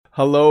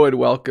Hello and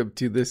welcome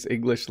to this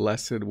English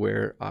lesson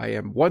where I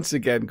am once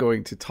again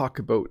going to talk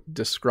about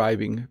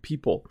describing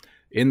people.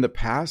 In the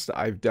past,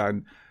 I've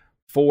done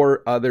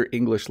 4 other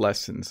English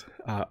lessons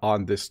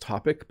on this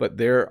topic, but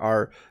there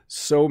are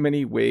so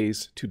many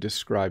ways to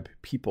describe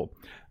people.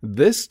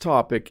 This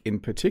topic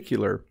in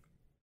particular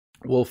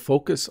will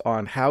focus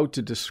on how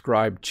to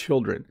describe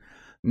children.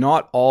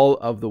 Not all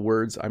of the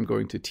words I'm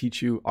going to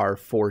teach you are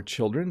for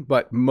children,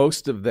 but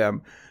most of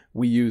them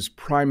we use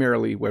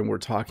primarily when we're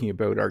talking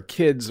about our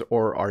kids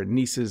or our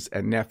nieces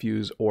and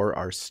nephews or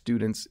our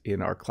students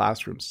in our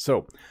classrooms.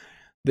 So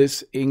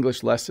this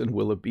English lesson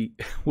will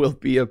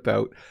be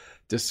about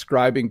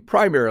describing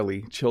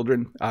primarily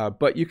children,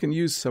 but you can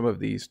use some of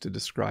these to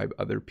describe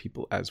other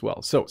people as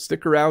well. So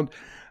stick around.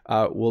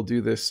 We'll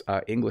do this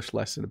English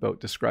lesson about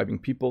describing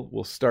people.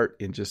 We'll start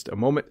in just a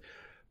moment.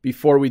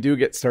 Before we do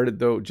get started,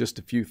 though, just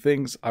a few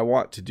things. I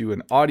want to do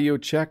an audio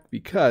check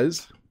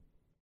because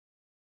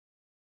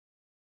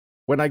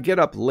when I get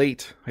up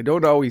late, I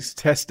don't always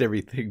test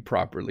everything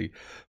properly,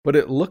 but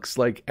it looks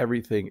like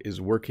everything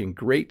is working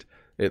great.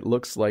 It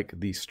looks like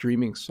the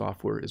streaming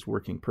software is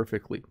working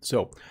perfectly.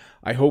 So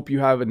I hope you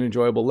have an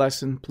enjoyable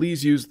lesson.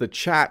 Please use the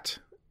chat,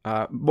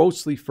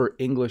 mostly for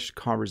English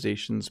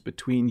conversations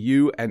between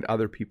you and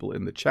other people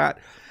in the chat.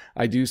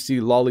 I do see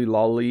Lolly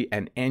Lolly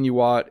and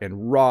Anuat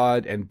and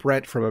Rod and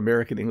Brent from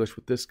American English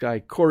with this guy.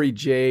 Corey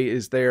J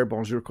is there.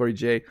 Bonjour, Corey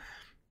J.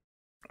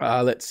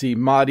 Let's see.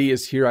 Madi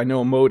is here. I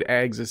know Mode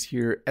Ags is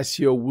here.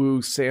 Seo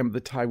Wu, Sam the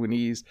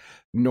Taiwanese.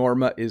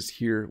 Norma is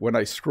here. When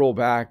I scroll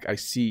back, I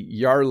see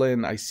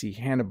Yarlin. I see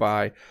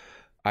Hanabai.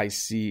 I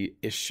see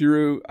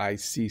Ishiru. I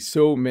see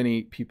so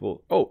many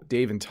people. Oh,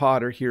 Dave and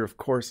Todd are here, of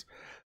course,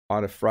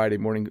 on a Friday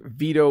morning.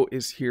 Vito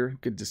is here.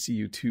 Good to see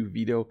you too,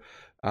 Vito.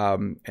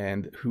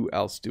 And who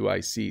else do I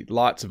see?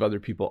 Lots of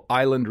other people.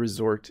 Island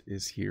Resort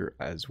is here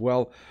as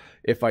well.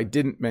 If I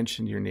didn't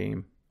mention your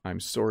name, I'm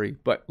sorry.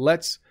 But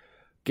let's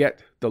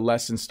get the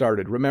lesson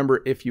started.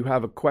 Remember, if you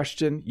have a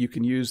question, you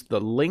can use the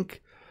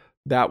link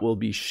that will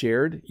be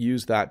shared.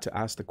 Use that to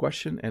ask the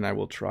question, and I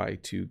will try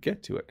to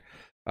get to it.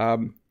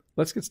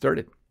 Let's get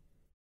started.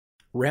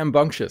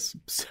 Rambunctious.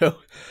 So,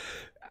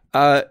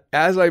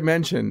 as I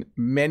mentioned,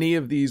 many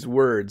of these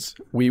words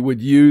we would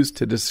use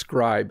to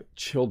describe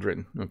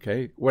children,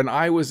 okay? When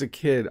I was a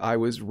kid, I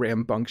was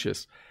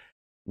rambunctious.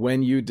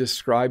 When you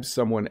describe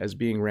someone as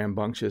being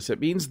rambunctious, it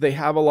means they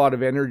have a lot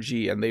of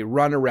energy and they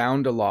run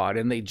around a lot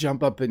and they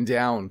jump up and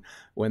down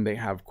when they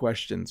have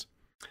questions.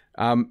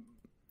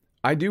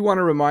 I do want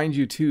to remind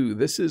you too,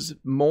 this is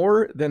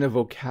more than a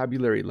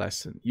vocabulary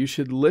lesson. You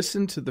should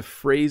listen to the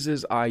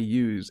phrases I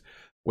use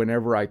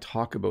whenever I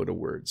talk about a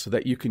word so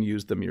that you can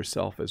use them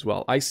yourself as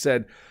well. I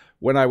said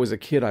when I was a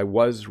kid, I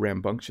was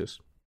rambunctious.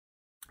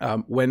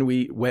 When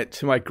we went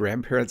to my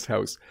grandparents'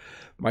 house,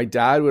 my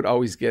dad would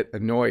always get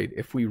annoyed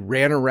if we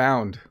ran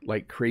around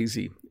like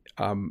crazy.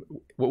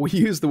 We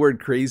use the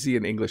word crazy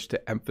in English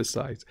to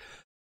emphasize.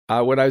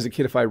 When I was a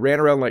kid, if I ran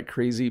around like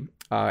crazy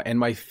and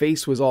my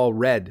face was all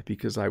red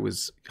because I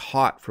was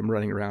hot from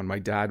running around, my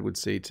dad would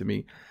say to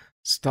me,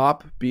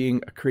 "Stop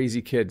being a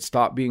crazy kid.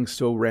 Stop being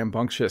so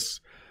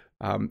rambunctious.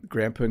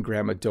 Grandpa and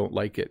Grandma don't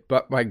like it."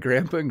 But my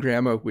grandpa and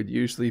grandma would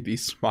usually be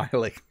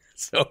smiling.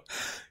 So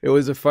it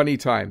was a funny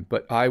time,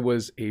 but I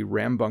was a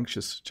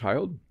rambunctious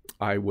child.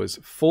 I was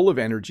full of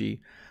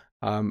energy.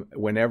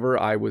 Whenever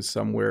I was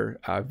somewhere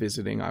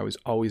visiting, I was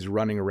always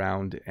running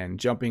around and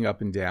jumping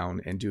up and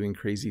down and doing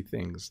crazy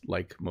things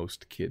like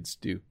most kids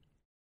do.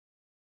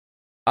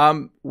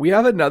 We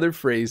have another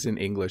phrase in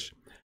English.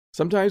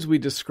 Sometimes we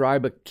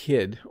describe a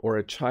kid or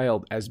a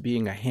child as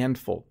being a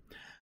handful.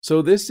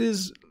 So this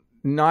is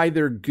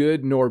neither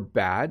good nor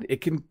bad.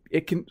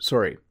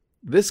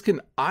 This can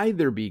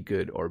either be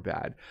good or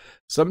bad.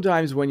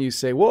 Sometimes when you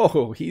say,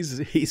 "Whoa,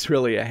 he's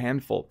really a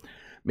handful,"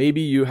 maybe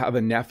you have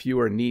a nephew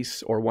or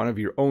niece or one of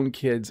your own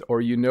kids,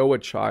 or you know a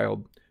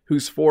child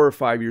who's 4 or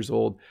 5 years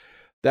old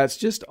that's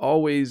just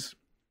always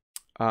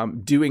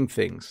doing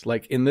things.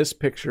 Like in this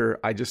picture,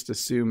 I just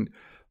assumed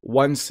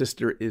one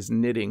sister is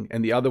knitting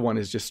and the other one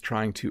is just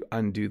trying to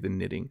undo the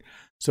knitting.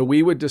 So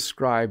we would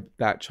describe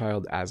that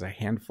child as a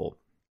handful.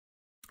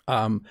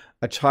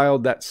 A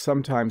child that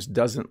sometimes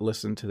doesn't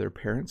listen to their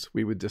parents,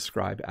 we would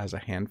describe as a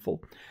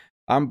handful.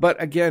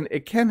 But again,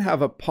 it can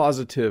have a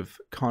positive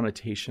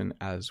connotation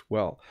as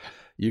well.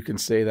 You can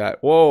say that,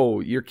 "Whoa,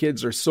 your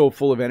kids are so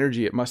full of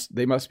energy,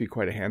 they must be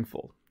quite a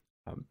handful."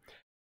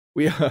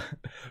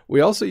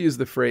 We also use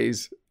the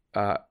phrase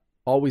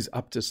 "always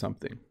up to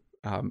something."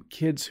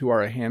 Kids who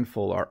are a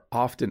handful are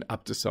often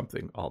up to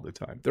something all the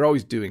time. They're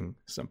always doing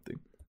something.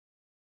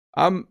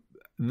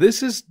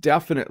 This is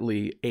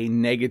definitely a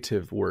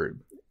negative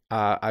word.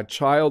 A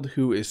child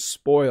who is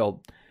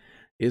spoiled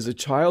is a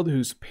child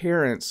whose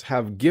parents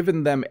have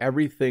given them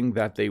everything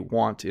that they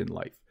want in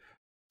life.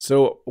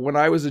 So when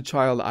I was a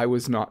child, I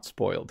was not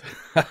spoiled.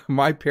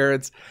 My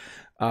parents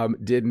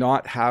did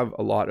not have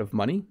a lot of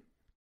money.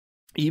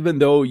 Even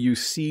though you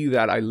see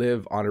that I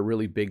live on a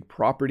really big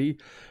property,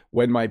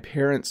 when my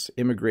parents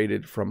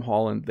immigrated from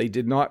Holland, they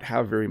did not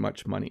have very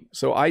much money.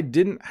 So I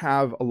didn't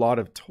have a lot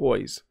of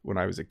toys when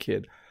I was a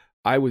kid.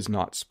 I was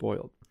not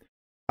spoiled.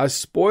 A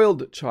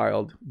spoiled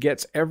child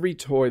gets every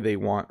toy they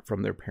want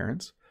from their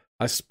parents.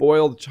 A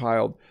spoiled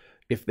child,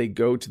 if they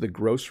go to the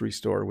grocery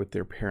store with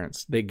their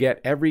parents, they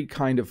get every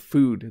kind of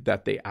food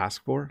that they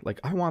ask for. Like,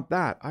 I want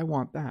that, I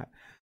want that.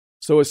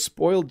 So a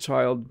spoiled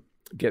child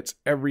gets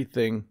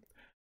everything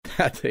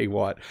that they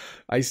want.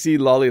 I see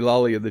Lolly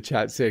Lolly in the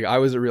chat saying, I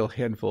was a real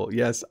handful.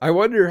 Yes, I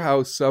wonder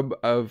how some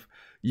of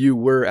you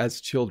were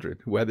as children,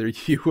 whether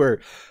you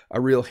were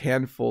a real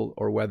handful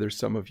or whether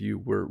some of you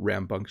were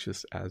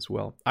rambunctious as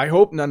well. I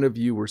hope none of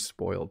you were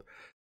spoiled.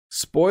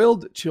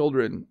 Spoiled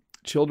children,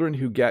 children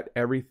who get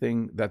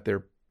everything that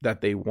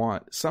they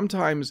want,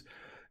 sometimes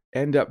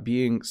end up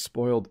being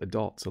spoiled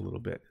adults a little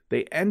bit.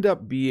 They end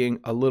up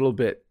being a little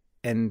bit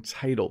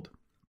entitled.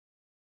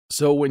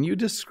 So when you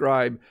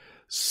describe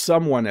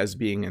someone as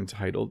being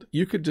entitled,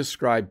 you could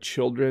describe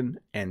children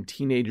and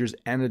teenagers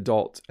and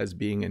adults as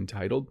being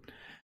entitled.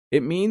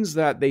 It means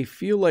that they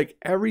feel like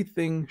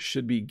everything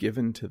should be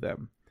given to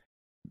them.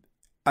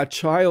 A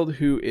child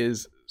who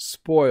is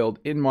spoiled,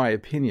 in my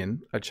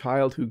opinion, a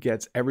child who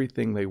gets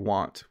everything they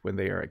want when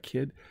they are a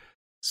kid,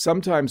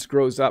 sometimes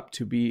grows up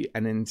to be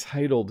an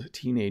entitled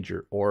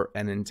teenager or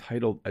an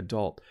entitled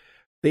adult.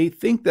 They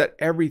think that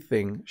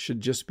everything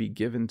should just be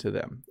given to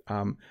them.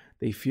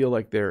 They feel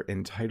like they're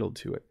entitled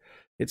to it.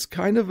 It's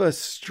kind of a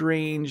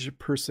strange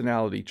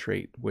personality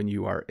trait when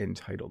you are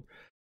entitled.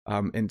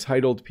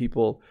 Entitled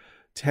people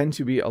tend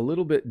to be a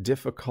little bit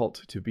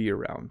difficult to be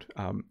around.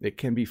 It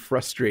can be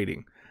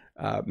frustrating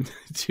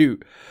to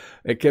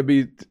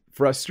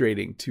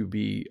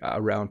be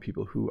around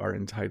people who are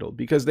entitled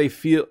because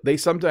they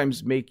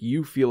sometimes make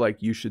you feel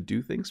like you should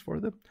do things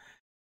for them.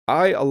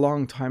 I, a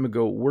long time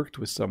ago, worked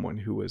with someone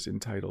who was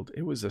entitled.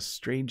 It was a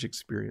strange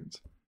experience.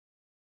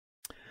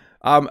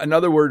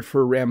 Another word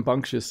for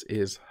rambunctious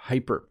is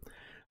hyper.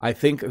 I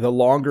think the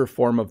longer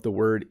form of the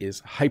word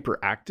is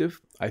hyperactive.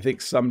 I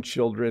think some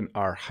children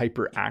are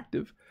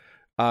hyperactive.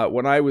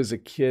 When I was a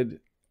kid,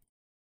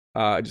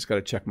 I just got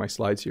to check my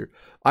slides here.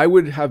 I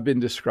would have been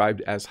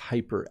described as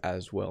hyper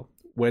as well.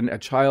 When a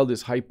child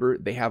is hyper,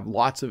 they have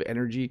lots of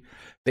energy.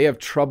 They have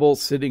trouble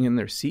sitting in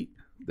their seat.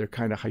 They're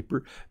kind of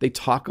hyper. They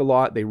talk a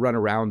lot. They run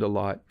around a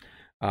lot.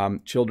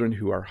 Children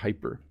who are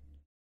hyper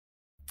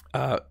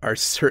are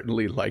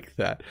certainly like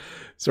that.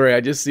 Sorry,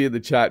 I just see in the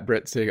chat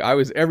Brett saying, I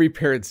was every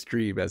parent's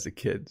dream as a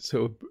kid.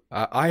 So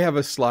I have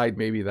a slide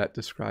maybe that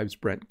describes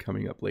Brent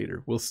coming up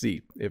later. We'll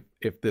see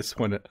if this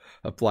one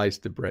applies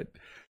to Brent.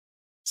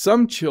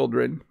 Some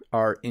children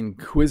are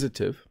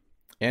inquisitive.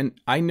 And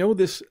I know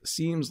this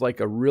seems like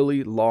a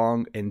really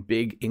long and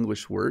big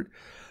English word,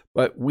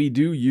 but we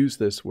do use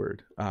this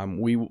word.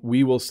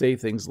 We will say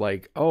things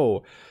like,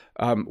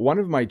 one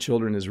of my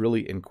children is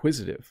really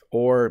inquisitive,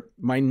 or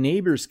my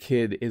neighbor's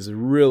kid is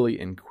really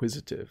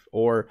inquisitive,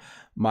 or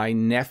my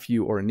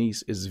nephew or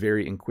niece is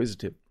very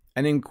inquisitive.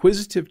 An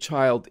inquisitive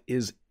child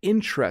is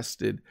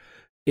interested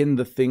in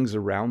the things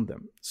around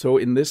them. So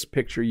in this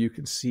picture, you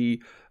can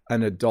see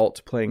an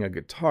adult playing a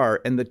guitar,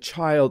 and the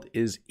child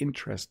is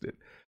interested.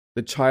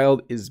 The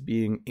child is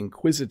being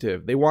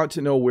inquisitive. They want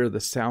to know where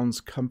the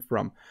sounds come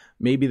from.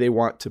 Maybe they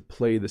want to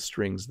play the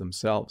strings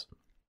themselves.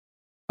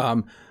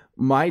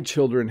 My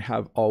children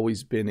have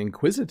always been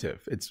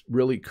inquisitive. It's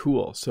really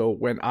cool. So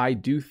when I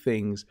do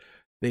things,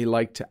 they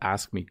like to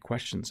ask me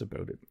questions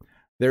about it.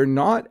 They're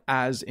not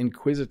as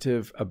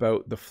inquisitive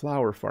about the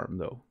flower farm,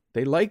 though.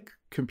 They like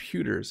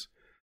computers,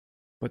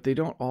 but they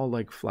don't all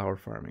like flower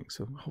farming.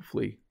 So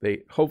hopefully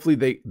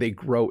they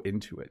grow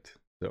into it.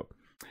 So,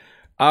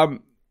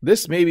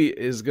 this maybe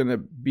is going to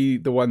be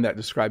the one that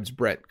describes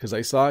Brett, because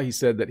I saw he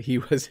said that he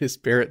was his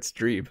parents'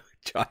 dream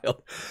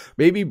child.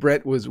 Maybe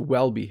Brett was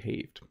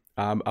well-behaved.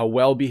 A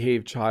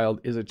well-behaved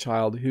child is a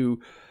child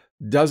who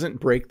doesn't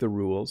break the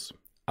rules.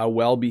 A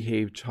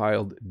well-behaved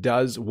child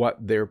does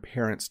what their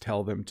parents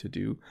tell them to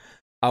do.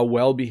 A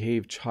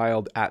well-behaved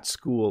child at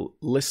school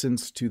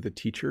listens to the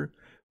teacher.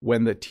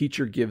 When the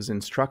teacher gives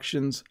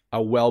instructions,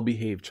 a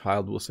well-behaved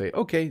child will say,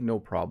 okay, no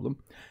problem.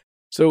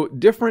 So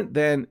different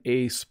than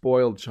a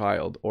spoiled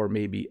child or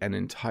maybe an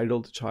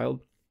entitled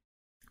child,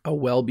 a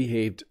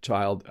well-behaved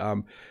child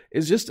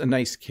is just a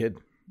nice kid.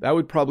 That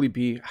would probably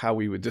be how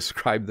we would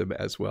describe them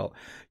as well.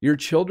 Your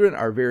children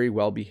are very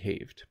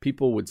well-behaved.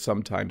 People would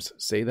sometimes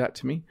say that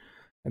to me,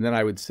 and then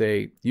I would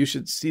say, you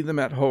should see them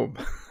at home.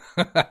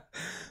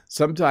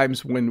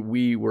 Sometimes when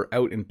we were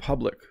out in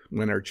public,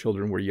 when our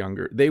children were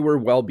younger, they were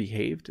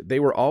well-behaved. They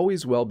were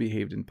always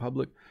well-behaved in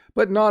public,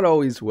 but not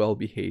always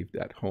well-behaved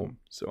at home.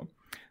 So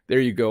there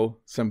you go,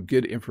 some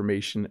good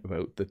information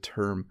about the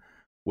term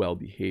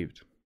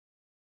well-behaved.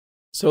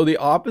 So the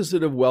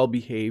opposite of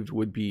well-behaved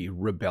would be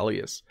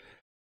rebellious.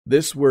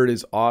 This word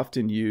is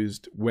often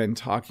used when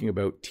talking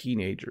about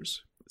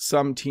teenagers.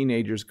 Some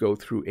teenagers go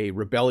through a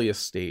rebellious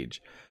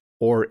stage.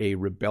 or a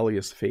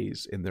rebellious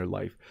phase in their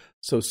life.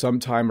 So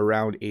sometime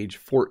around age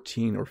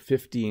 14 or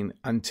 15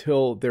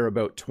 until they're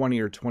about 20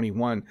 or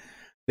 21,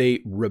 they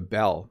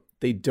rebel.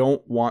 They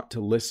don't want to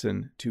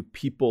listen to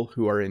people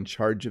who are in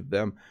charge of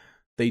them.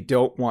 They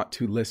don't want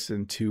to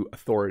listen to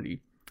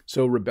authority.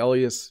 So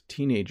rebellious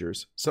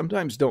teenagers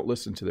sometimes don't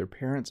listen to their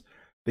parents.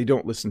 They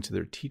don't listen to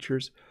their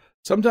teachers.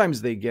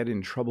 Sometimes they get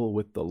in trouble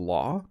with the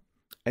law.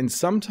 And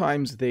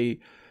sometimes they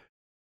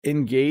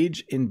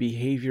engage in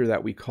behavior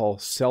that we call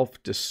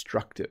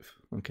self-destructive.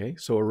 Okay,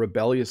 so a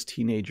rebellious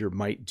teenager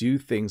might do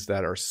things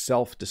that are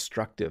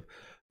self-destructive,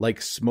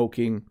 like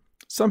smoking.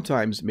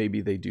 Sometimes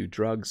maybe they do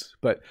drugs,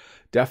 but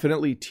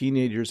definitely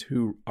teenagers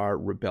who are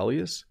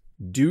rebellious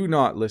do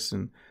not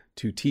listen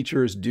to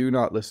teachers, do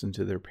not listen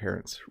to their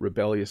parents.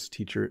 Rebellious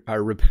teachers.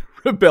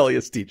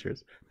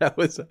 That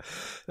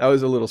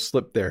was a little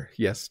slip there.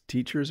 Yes,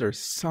 teachers are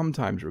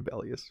sometimes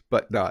rebellious,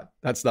 but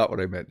that's not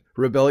what I meant.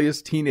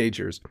 Rebellious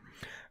teenagers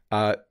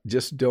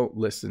just don't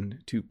listen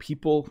to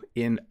people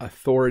in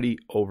authority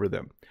over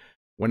them.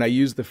 When I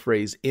use the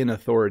phrase in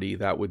authority,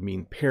 that would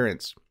mean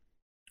parents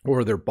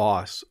or their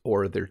boss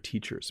or their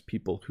teachers,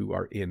 people who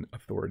are in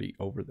authority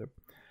over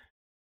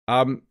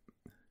them.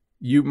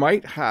 You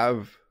might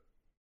have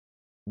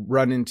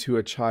run into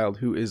a child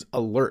who is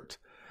alert.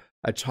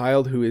 A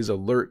child who is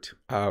alert,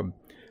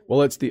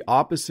 well, it's the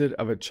opposite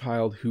of a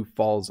child who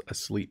falls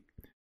asleep.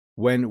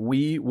 When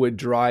we would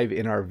drive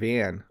in our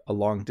van a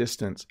long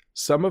distance,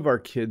 some of our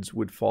kids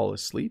would fall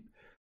asleep,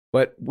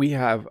 but we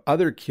have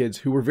other kids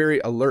who were very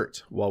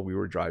alert while we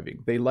were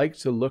driving. They like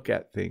to look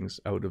at things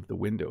out of the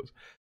windows.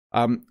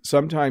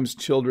 Sometimes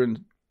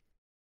children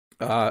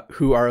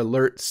who are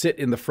alert sit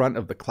in the front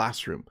of the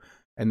classroom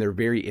and they're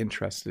very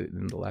interested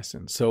in the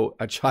lesson. So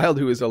a child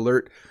who is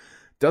alert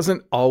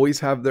doesn't always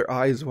have their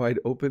eyes wide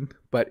open,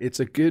 but it's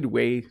a good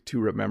way to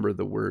remember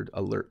the word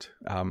alert.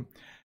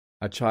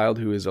 A child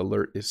who is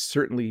alert is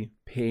certainly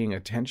paying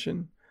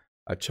attention.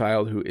 A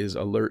child who is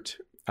alert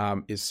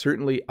is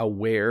certainly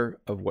aware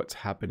of what's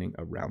happening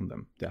around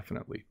them,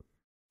 definitely.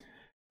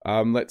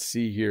 Let's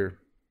see here.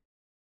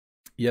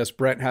 Yes,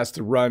 Brent has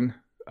to run.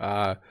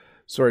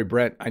 Sorry,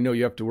 Brent, I know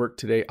you have to work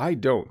today. I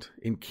don't.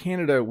 In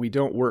Canada, we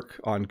don't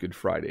work on Good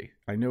Friday.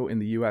 I know in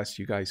the US,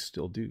 you guys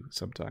still do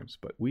sometimes,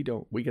 but we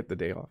don't. We get the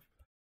day off.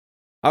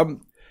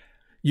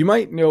 You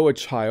might know a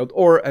child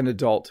or an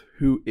adult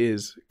who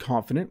is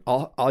confident.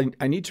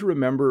 I need to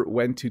remember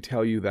when to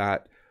tell you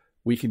that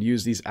we can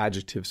use these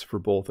adjectives for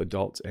both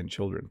adults and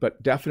children,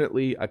 but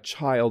definitely a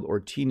child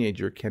or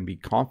teenager can be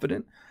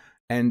confident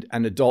and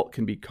an adult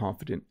can be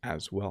confident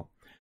as well.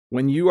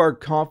 When you are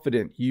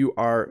confident, you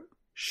are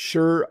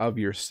sure of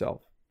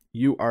yourself.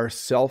 You are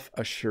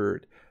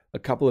self-assured. A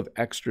couple of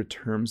extra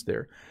terms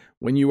there.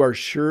 When you are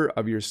sure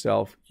of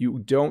yourself, you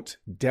don't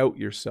doubt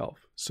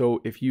yourself.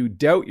 So if you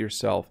doubt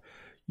yourself,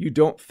 you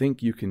don't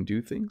think you can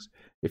do things.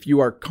 If you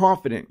are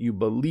confident, you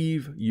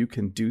believe you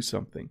can do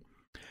something.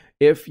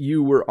 If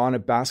you were on a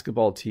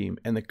basketball team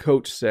and the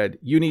coach said,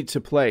 you need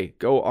to play,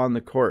 go on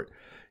the court.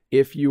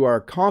 If you are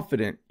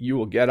confident, you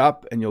will get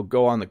up and you'll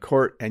go on the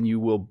court and you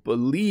will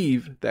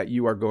believe that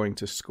you are going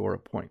to score a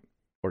point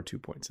or 2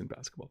 points in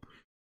basketball.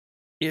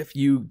 If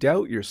you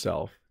doubt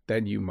yourself,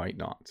 then you might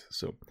not.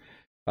 So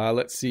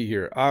let's see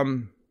here.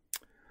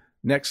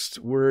 Next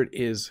word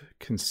is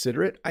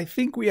considerate. I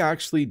think we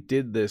actually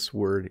did this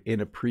word in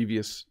a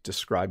previous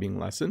describing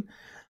lesson,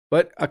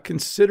 but a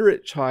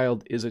considerate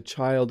child is a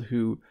child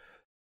who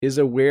is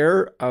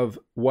aware of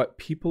what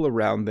people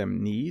around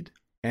them need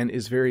and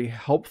is very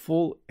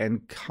helpful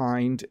and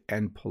kind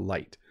and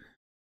polite.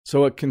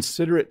 So a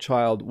considerate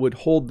child would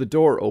hold the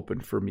door open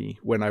for me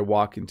when I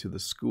walk into the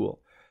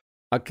school.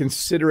 A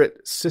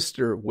considerate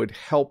sister would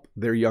help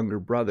their younger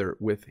brother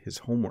with his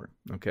homework,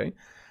 okay?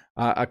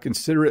 A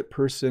considerate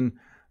person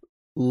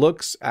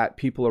looks at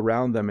people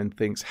around them and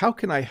thinks, how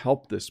can I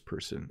help this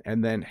person?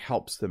 And then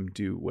helps them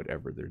do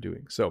whatever they're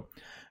doing. So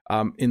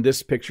in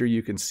this picture,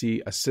 you can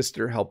see a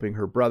sister helping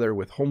her brother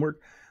with homework.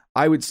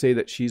 I would say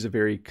that she's a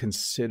very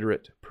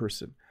considerate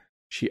person.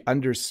 She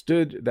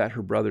understood that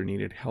her brother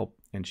needed help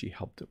and she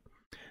helped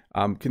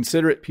him.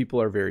 Considerate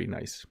people are very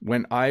nice.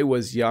 When I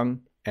was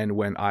young and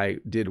when I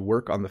did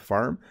work on the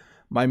farm,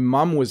 my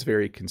mom was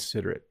very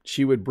considerate.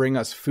 She would bring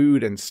us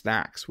food and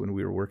snacks when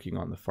we were working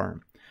on the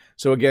farm.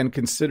 So again,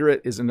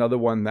 considerate is another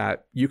one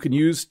that you can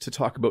use to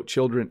talk about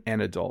children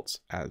and adults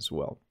as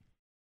well.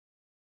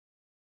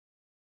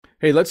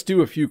 Hey, let's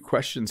do a few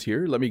questions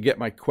here. Let me get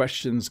my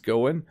questions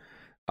going.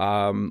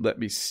 Let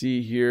me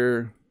see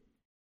here.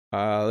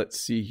 Let's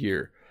see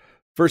here.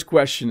 First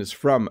question is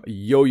from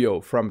Yo-Yo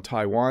from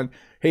Taiwan.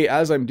 Hey,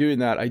 as I'm doing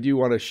that, I do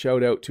want to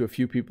shout out to a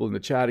few people in the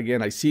chat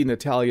again. I see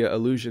Natalia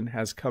Illusion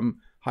has come.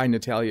 Hi,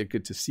 Natalia.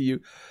 Good to see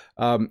you.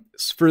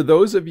 For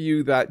those of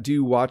you that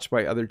do watch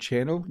my other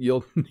channel,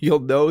 you'll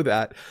know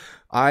that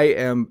I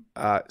am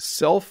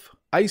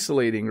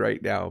self-isolating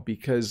right now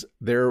because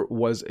there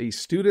was a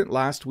student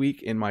last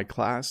week in my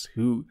class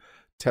who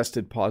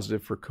tested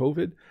positive for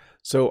COVID.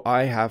 So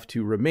I have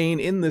to remain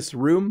in this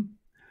room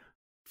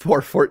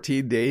for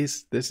 14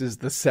 days. This is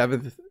the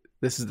 7th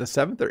This is the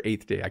 7th or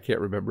 8th day. I can't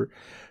remember.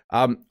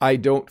 I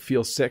don't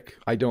feel sick.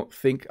 I don't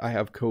think I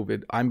have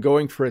COVID. I'm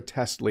going for a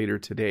test later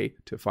today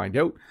to find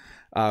out.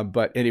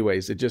 But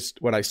anyways, it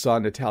just, when I saw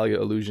Natalia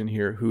Illusion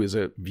here, who is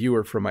a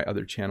viewer from my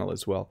other channel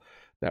as well,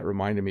 that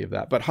reminded me of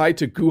that. But hi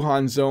to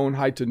Guhan Zone,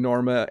 hi to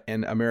Norma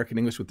and American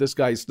English with this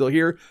guy. He's still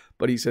here,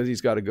 but he says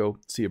he's got to go.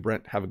 See you,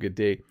 Brent. Have a good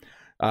day.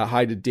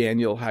 Hi to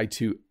Daniel. Hi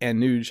to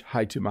Anuj.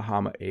 Hi to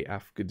Mahama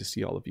AF. Good to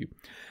see all of you.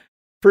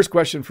 First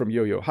question from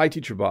Yo-Yo. Hi,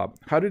 Teacher Bob.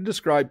 How to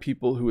describe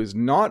people who is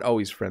not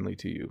always friendly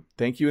to you?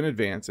 Thank you in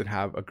advance and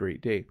have a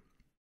great day.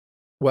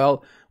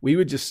 Well, we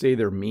would just say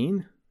they're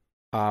mean.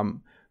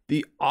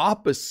 The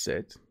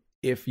opposite,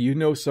 if you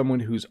know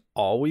someone who's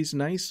always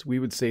nice, we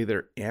would say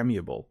they're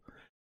amiable,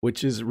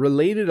 which is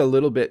related a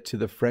little bit to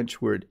the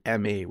French word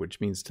aimer, which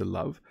means to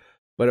love.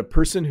 But a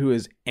person who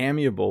is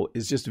amiable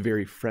is just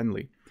very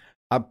friendly.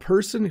 A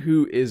person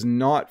who is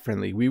not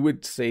friendly, we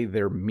would say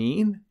they're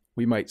mean.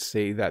 We might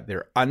say that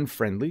they're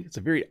unfriendly. It's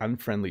a very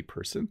unfriendly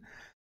person.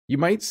 You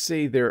might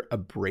say they're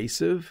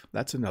abrasive.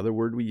 That's another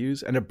word we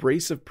use. An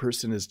abrasive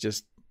person is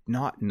just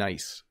not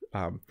nice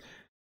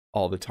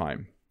all the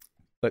time.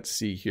 Let's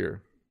see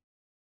here.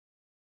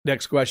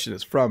 Next question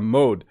is from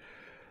Mode.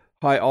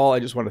 Hi all, I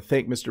just want to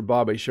thank Mr.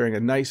 Bob by sharing a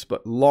nice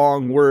but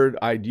long word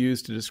I'd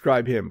use to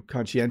describe him.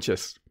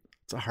 Conscientious.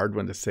 It's a hard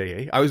one to say,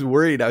 eh? I was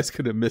worried I was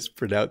going to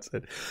mispronounce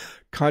it.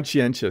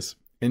 Conscientious.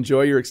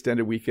 Enjoy your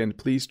extended weekend.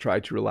 Please try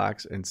to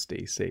relax and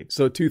stay safe.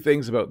 So 2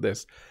 things about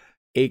this.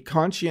 A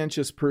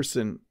conscientious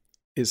person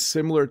is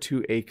similar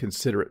to a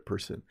considerate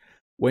person.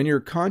 When you're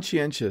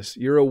conscientious,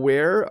 you're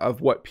aware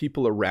of what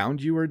people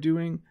around you are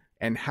doing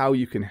and how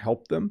you can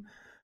help them.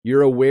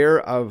 You're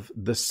aware of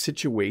the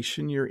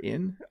situation you're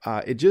in.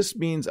 It just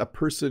means a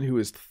person who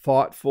is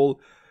thoughtful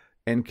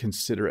and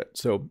considerate.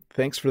 So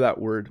thanks for that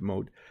word,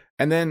 Mode.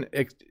 And then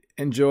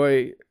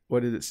enjoy,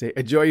 what did it say?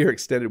 Enjoy your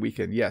extended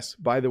weekend. Yes,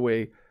 by the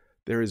way,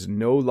 there is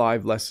no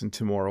live lesson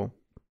tomorrow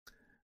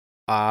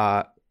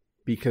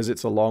because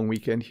it's a long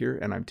weekend here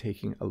and I'm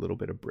taking a little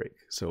bit of break.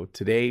 So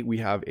today we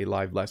have a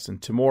live lesson.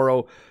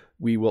 Tomorrow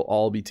we will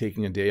all be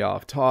taking a day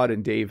off. Todd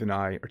and Dave and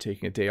I are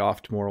taking a day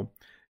off tomorrow.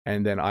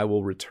 And then I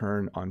will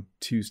return on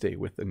Tuesday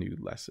with a new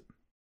lesson.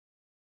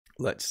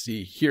 Let's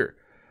see here.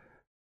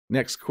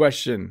 Next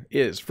question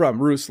is from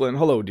Ruslan.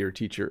 Hello, dear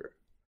teacher.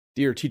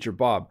 Dear Teacher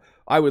Bob,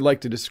 I would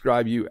like to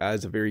describe you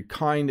as a very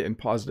kind and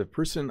positive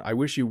person. I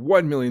wish you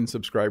 1 million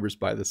subscribers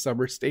by the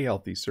summer. Stay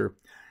healthy, sir.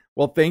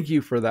 Well, thank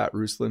you for that,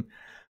 Ruslan.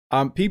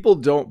 People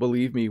don't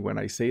believe me when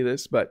I say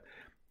this, but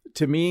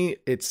to me,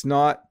 it's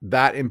not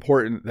that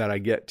important that I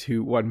get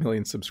to 1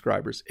 million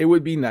subscribers. It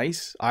would be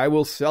nice. I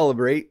will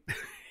celebrate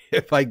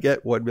if I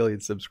get 1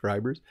 million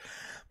subscribers.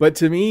 But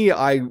to me,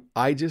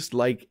 I just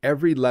like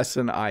every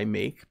lesson I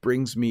make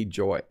brings me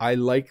joy. I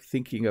like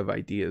thinking of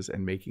ideas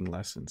and making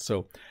lessons.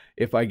 So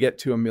if I get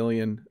to 1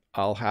 million,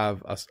 I'll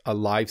have a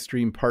live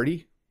stream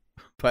party.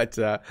 But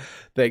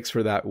thanks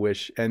for that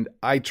wish. And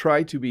I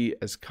try to be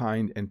as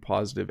kind and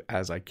positive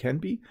as I can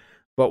be.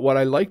 But what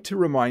I like to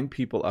remind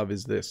people of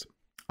is this.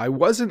 I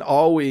wasn't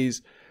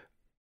always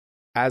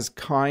as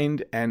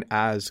kind and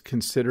as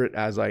considerate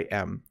as I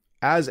am.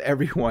 As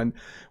everyone,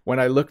 when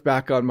I look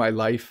back on my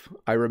life,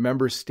 I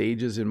remember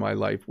stages in my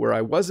life where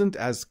I wasn't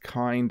as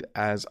kind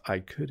as I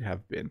could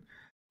have been.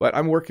 But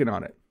I'm working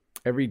on it.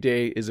 Every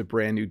day is a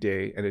brand new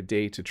day and a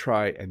day to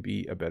try and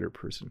be a better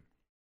person.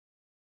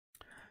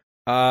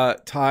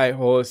 Tai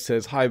Ho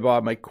says, hi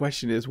Bob, my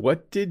question is,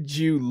 what did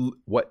you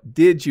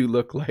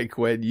look like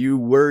when you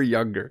were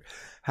younger?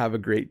 Have a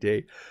great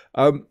day.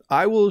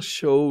 I will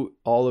show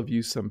all of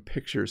you some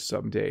pictures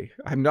someday.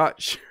 I'm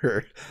not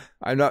sure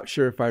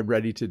if I'm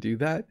ready to do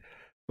that,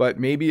 but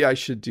maybe I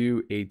should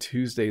do a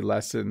Tuesday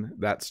lesson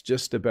that's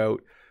just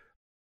about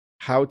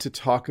how to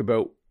talk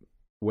about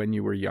when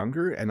you were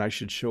younger, and I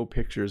should show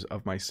pictures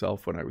of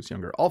myself when I was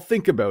younger. I'll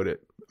think about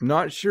it. I'm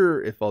not sure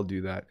if I'll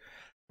do that,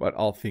 but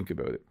I'll think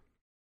about it.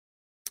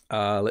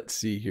 Let's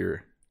see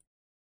here.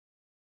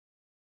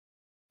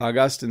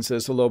 Augustine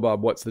says, hello,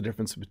 Bob. What's the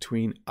difference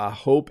between a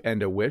hope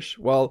and a wish?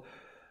 Well,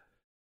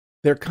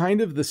 they're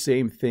kind of the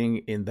same thing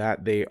in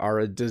that they are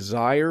a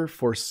desire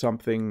for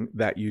something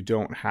that you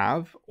don't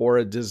have or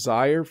a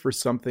desire for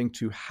something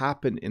to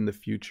happen in the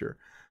future.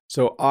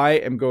 So I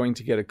am going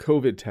to get a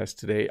COVID test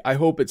today. I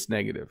hope it's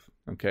negative.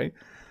 Okay.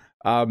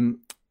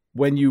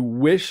 When you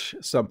wish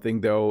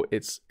something, though,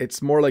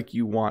 it's more like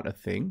you want a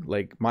thing.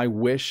 Like my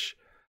wish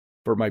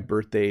for my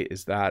birthday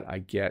is that I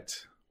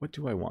get, what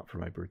do I want for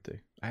my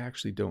birthday? I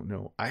actually don't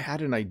know. I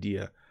had an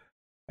idea.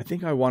 I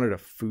think I wanted a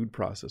food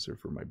processor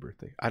for my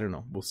birthday. I don't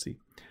know. We'll see.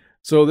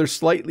 So they're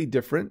slightly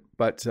different,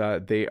 but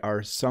they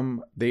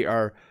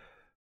are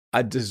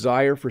a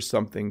desire for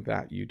something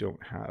that you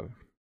don't have.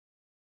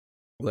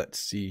 Let's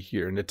see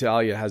here.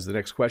 Natalia has the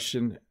next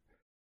question,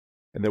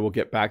 and then we'll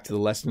get back to the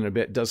lesson in a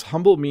bit. Does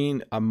humble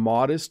mean a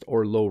modest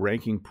or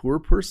low-ranking poor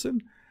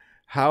person?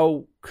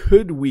 How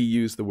could we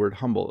use the word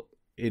humble?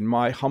 In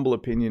my humble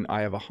opinion,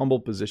 I have a humble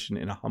position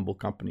in a humble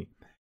company.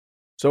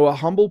 So a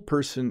humble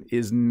person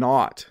is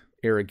not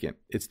arrogant.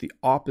 It's the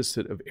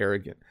opposite of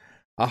arrogant.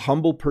 A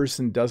humble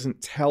person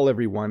doesn't tell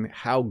everyone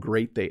how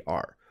great they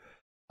are.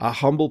 A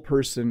humble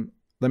person,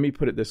 let me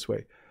put it this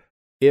way.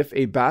 If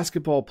a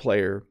basketball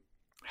player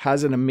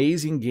has an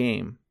amazing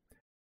game,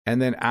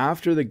 and then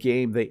after the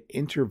game, they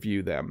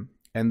interview them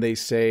and they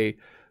say,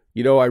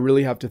 I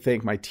really have to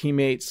thank my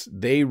teammates.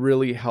 They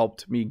really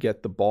helped me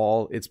get the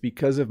ball. It's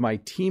because of my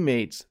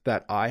teammates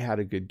that I had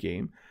a good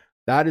game.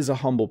 That is a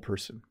humble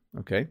person,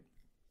 okay?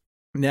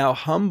 Now,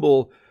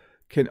 humble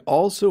can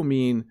also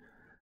mean,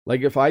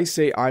 like if I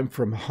say I'm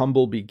from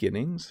humble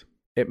beginnings,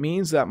 it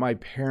means that my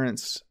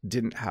parents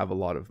didn't have a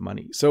lot of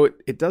money. So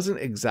it doesn't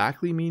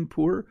exactly mean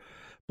poor,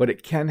 but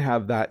it can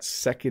have that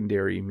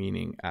secondary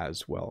meaning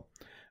as well.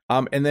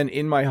 And then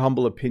in my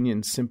humble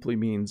opinion simply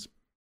means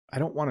I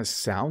don't want to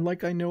sound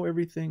like I know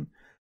everything.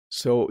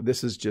 So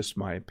this is just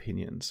my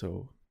opinion.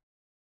 So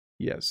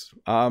yes.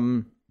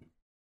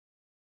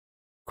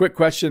 Quick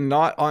question,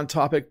 not on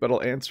topic, but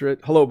I'll answer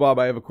it. Hello, Bob.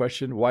 I have a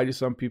question. Why do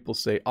some people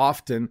say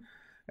often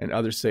and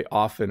others say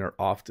often or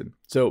often?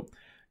 So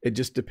it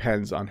just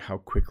depends on how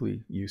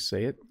quickly you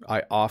say it.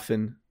 I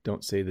often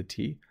don't say the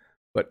T,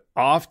 but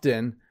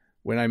often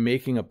when I'm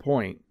making a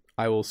point,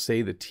 I will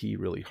say the T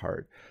really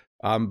hard.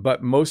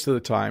 But most of the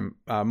time,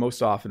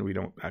 most often, we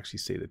don't actually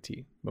say the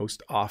T.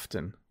 Most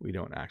often, we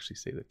don't actually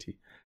say the T.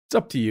 It's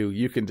up to you.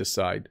 You can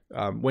decide.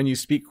 When you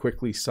speak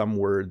quickly, some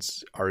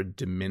words are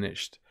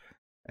diminished,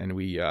 and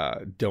we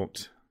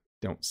don't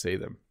say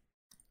them.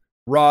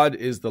 Rod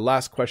is the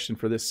last question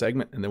for this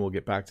segment, and then we'll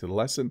get back to the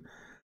lesson.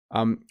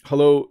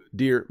 Hello,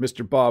 dear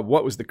Mr. Bob.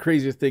 What was the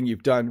craziest thing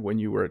you've done when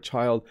you were a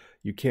child?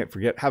 You can't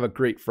forget. Have a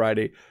great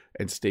Friday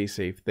and stay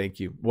safe. Thank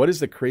you. What is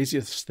the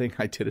craziest thing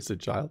I did as a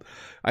child?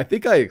 I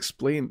think I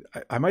explained,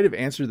 I might have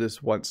answered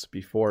this once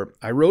before.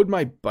 I rode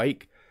my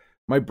bike.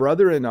 My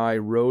brother and I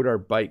rode our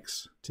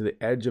bikes to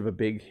the edge of a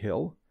big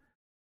hill,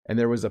 and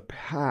there was a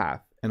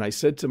path. And I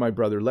said to my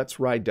brother, let's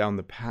ride down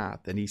the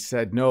path. And he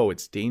said, no,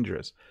 it's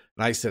dangerous.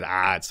 And I said,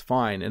 it's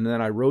fine. And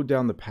then I rode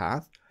down the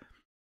path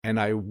and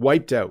I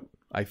wiped out.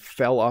 I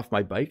fell off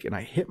my bike and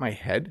I hit my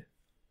head.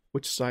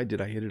 Which side did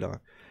I hit it on?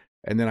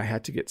 And then I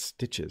had to get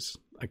stitches.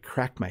 I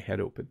cracked my head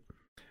open.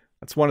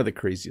 That's one of the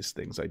craziest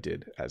things I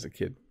did as a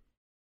kid.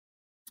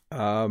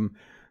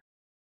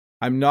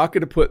 I'm not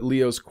going to put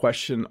Leo's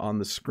question on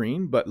the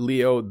screen, but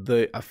Leo,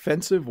 the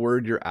offensive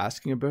word you're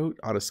asking about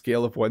on a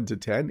scale of 1 to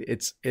 10,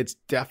 it's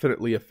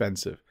definitely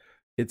offensive.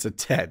 It's a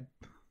 10.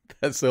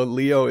 So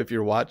Leo, if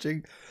you're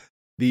watching,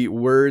 the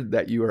word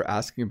that you are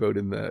asking about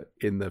in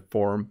the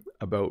forum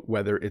about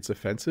whether it's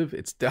offensive,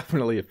 it's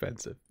definitely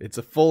offensive. It's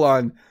a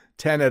full-on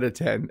 10 out of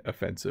 10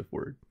 offensive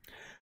word.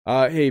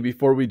 Hey,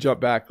 before we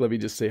jump back, let me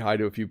just say hi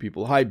to a few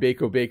people. Hi,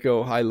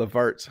 Bako. Hi,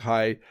 Lavarts.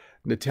 Hi,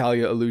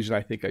 Natalia Illusion.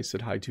 I think I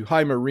said hi to.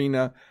 Hi,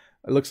 Marina.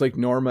 It looks like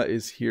Norma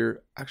is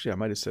here. Actually, I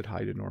might have said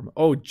hi to Norma.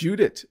 Oh,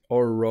 Judith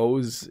or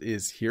Rose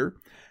is here.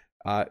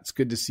 It's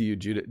good to see you,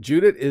 Judith.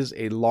 Judith is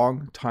a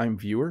long-time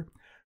viewer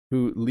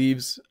who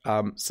leaves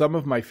some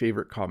of my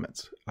favorite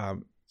comments.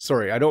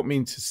 Sorry, I don't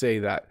mean to say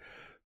that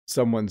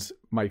someone's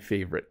my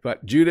favorite,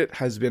 but Judith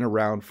has been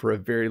around for a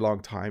very long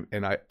time,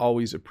 and I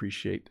always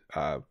appreciate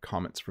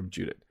comments from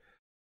Judith,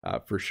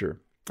 for sure.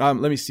 Let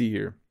me see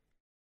here.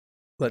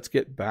 Let's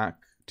get back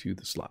to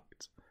the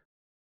slides.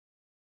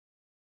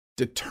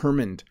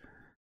 Determined.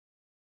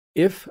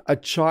 If a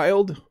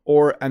child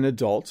or an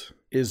adult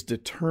is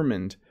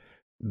determined,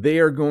 they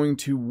are going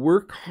to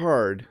work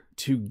hard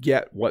to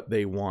get what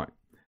they want.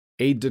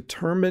 A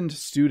determined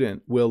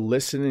student will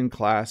listen in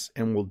class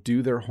and will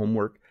do their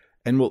homework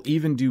and will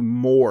even do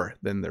more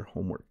than their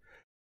homework.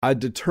 A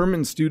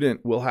determined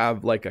student will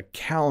have like a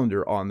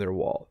calendar on their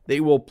wall. They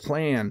will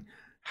plan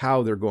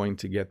how they're going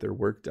to get their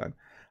work done.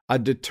 A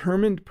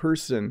determined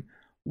person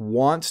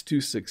wants to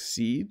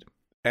succeed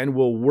and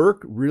will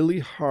work really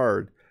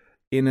hard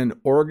in an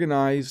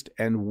organized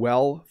and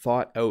well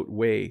thought out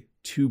way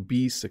to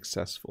be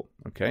successful.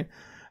 Okay.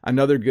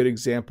 Another good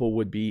example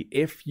would be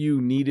if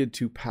you needed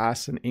to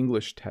pass an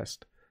English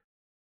test,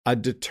 a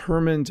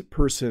determined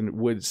person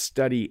would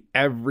study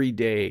every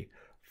day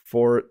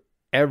for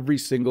every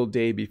single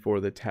day before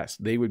the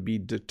test. They would be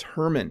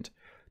determined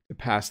to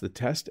pass the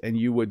test, and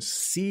you would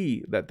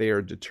see that they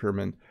are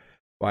determined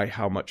by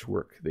how much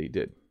work they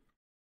did.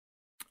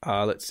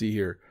 Let's see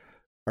here.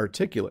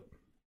 Articulate.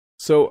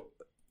 So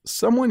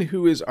someone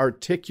who is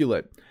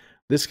articulate,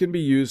 this can be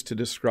used to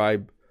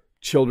describe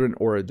children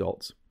or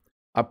adults.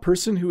 A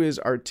person who is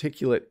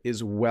articulate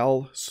is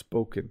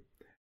well-spoken.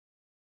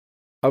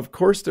 Of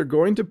course, they're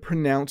going to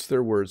pronounce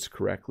their words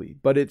correctly,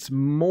 but it's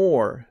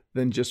more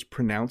than just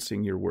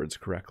pronouncing your words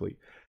correctly.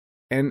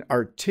 An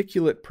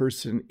articulate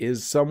person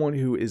is someone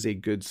who is a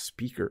good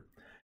speaker.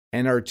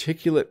 An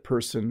articulate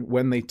person,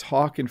 when they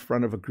talk in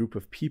front of a group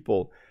of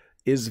people,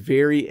 is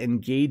very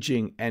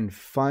engaging and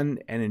fun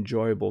and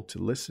enjoyable to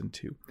listen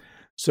to.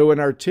 So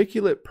an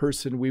articulate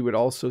person, we would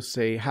also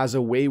say, has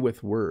a way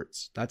with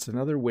words. That's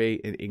another way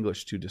in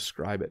English to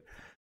describe it.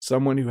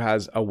 Someone who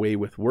has a way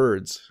with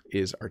words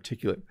is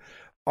articulate.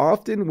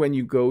 Often when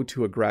you go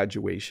to a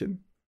graduation,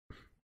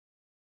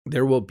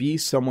 there will be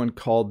someone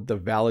called the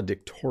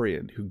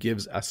valedictorian who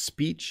gives a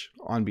speech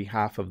on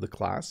behalf of the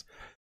class.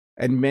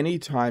 And many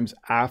times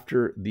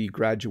after the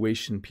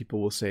graduation,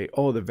 people will say,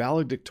 oh, the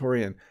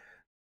valedictorian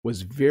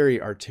was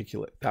very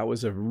articulate. That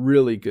was a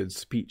really good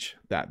speech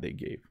that they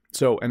gave.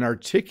 So an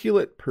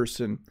articulate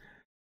person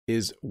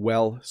is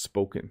well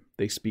spoken.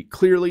 They speak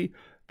clearly.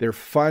 They're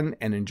fun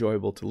and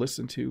enjoyable to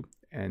listen to.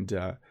 And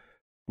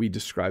we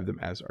describe them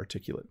as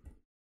articulate.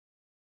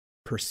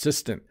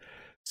 Persistent.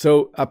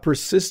 So a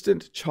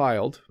persistent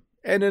child,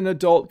 and an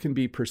adult can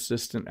be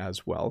persistent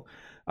as well.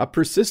 A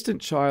persistent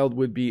child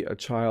would be a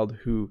child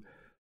who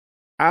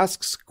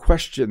asks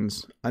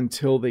questions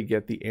until they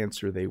get the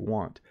answer they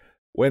want.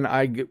 When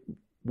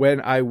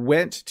I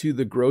went to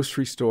the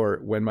grocery store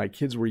when my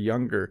kids were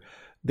younger,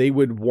 they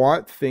would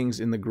want things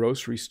in the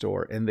grocery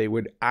store and they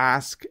would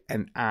ask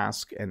and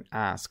ask and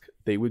ask.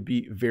 They would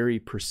be very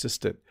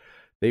persistent.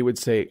 They would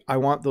say, I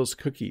want those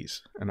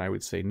cookies. And I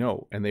would say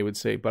no. And they would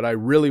say, but I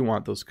really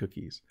want those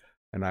cookies.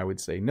 And I would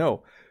say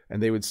no.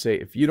 And they would say,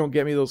 if you don't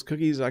get me those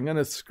cookies, I'm going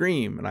to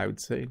scream. And I would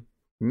say,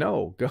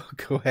 no,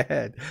 go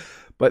ahead.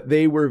 But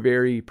they were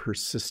very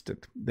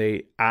persistent.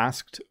 They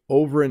asked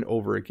over and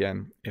over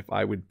again if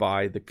I would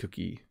buy the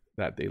cookie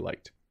that they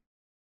liked.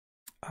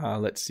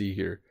 Let's see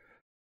here.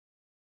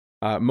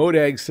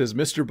 Modag says,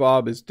 Mr.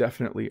 Bob is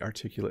definitely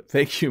articulate.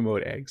 Thank you,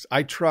 Modags.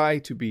 I try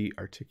to be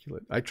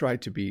articulate. I try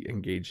to be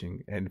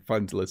engaging and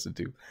fun to listen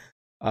to.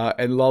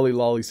 And Lolly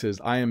Lolly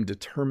says, I am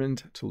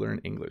determined to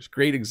learn English.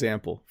 Great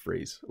example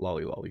phrase,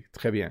 Lolly Lolly.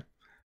 Très bien.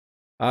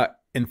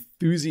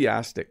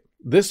 Enthusiastic.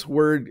 This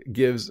word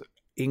gives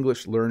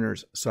English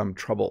learners some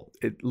trouble.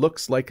 It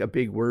looks like a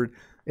big word.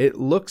 It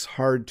looks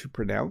hard to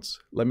pronounce.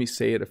 Let me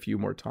say it a few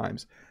more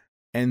times.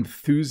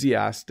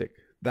 Enthusiastic.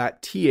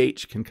 That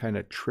TH can kind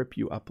of trip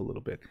you up a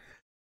little bit.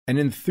 An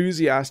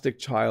enthusiastic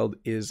child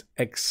is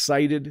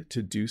excited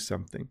to do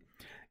something.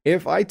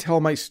 If I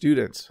tell my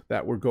students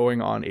that we're going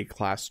on a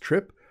class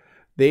trip,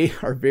 they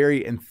are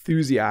very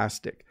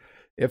enthusiastic.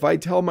 If I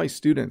tell my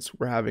students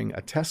we're having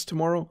a test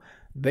tomorrow,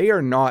 they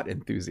are not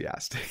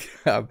enthusiastic.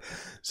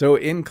 So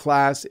in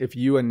class, if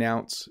you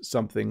announce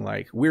something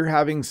like, we're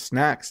having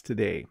snacks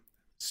today,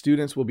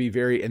 students will be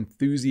very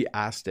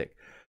enthusiastic.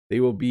 They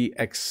will be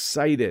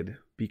excited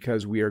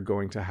because we are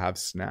going to have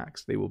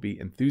snacks. They will be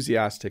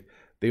enthusiastic.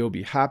 They will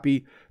be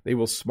happy. They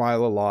will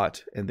smile a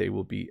lot, and they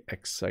will be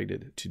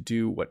excited to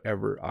do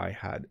whatever I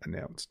had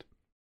announced.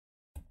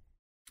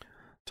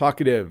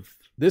 Talkative.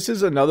 This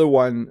is another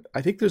one.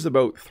 I think there's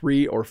about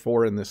 3 or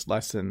 4 in this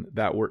lesson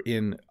that were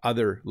in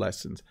other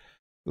lessons.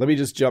 Let me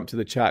just jump to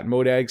the chat.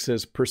 Modag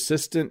says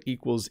persistent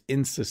equals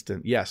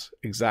insistent. Yes,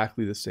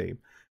 exactly the same.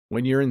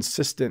 When you're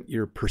insistent,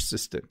 you're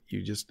persistent.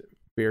 You just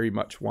very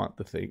much want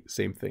the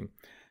same thing.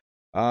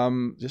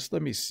 Just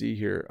let me see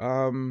here.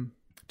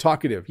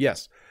 Talkative.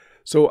 Yes.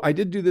 So I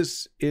did do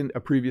this in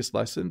a previous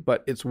lesson,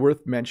 but it's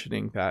worth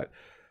mentioning that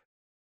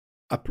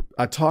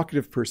a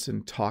talkative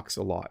person talks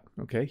a lot.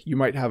 Okay. You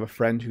might have a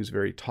friend who's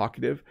very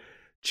talkative.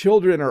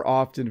 Children are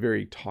often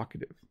very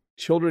talkative.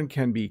 Children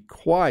can be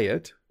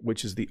quiet,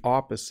 which is the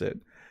opposite.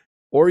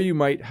 Or you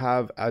might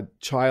have a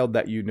child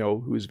that you know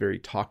who is very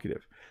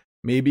talkative.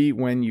 Maybe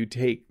when you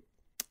take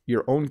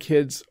your own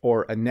kids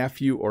or a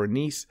nephew or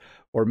niece,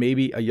 or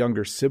maybe a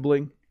younger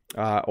sibling,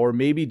 or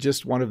maybe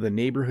just one of the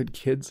neighborhood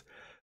kids,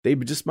 they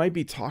just might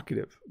be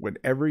talkative.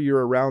 Whenever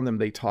you're around them,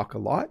 they talk a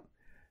lot.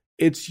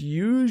 It's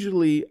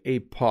usually a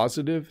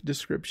positive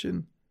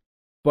description,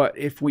 but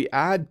if we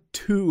add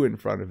 "too" in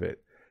front of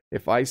it,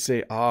 if I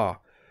say,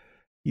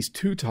 he's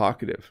too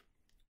talkative,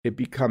 it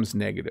becomes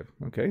negative,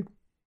 okay?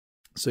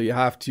 So you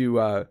have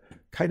to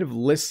kind of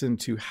listen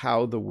to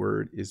how the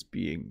word is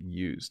being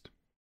used.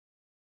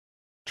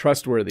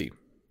 Trustworthy.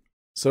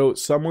 So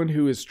someone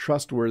who is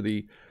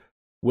trustworthy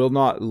will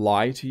not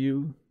lie to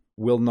you,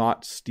 will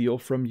not steal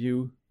from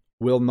you,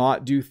 will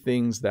not do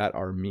things that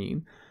are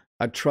mean.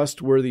 A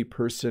trustworthy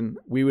person,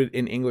 we would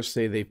in English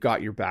say they've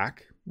got your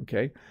back,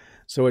 okay?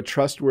 So a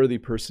trustworthy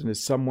person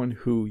is someone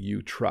who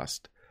you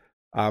trust.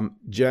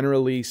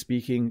 Generally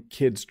speaking,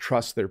 kids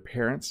trust their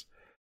parents.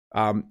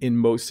 In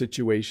most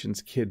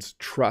situations, kids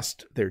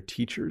trust their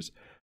teachers.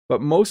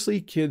 But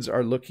mostly kids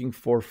are looking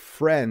for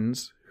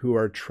friends who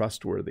are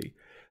trustworthy.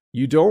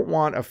 You don't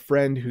want a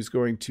friend who's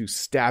going to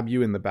stab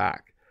you in the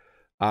back.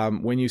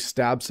 When you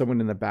stab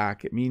someone in the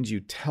back, it means you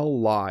tell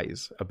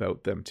lies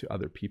about them to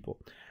other people.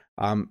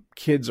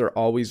 Kids are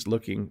always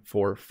looking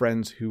for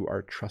friends who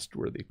are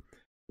trustworthy.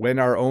 When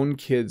our own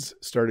kids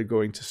started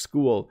going to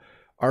school,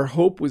 our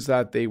hope was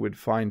that they would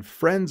find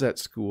friends at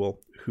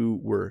school who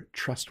were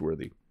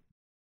trustworthy.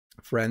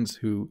 Friends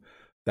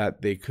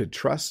that they could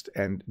trust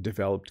and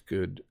develop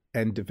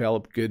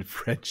good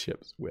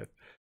friendships with.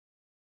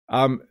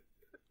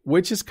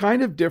 Which is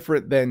kind of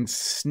different than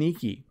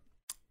sneaky.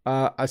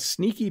 A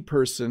sneaky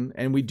person,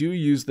 and we do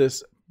use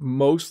this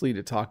mostly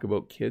to talk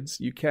about kids.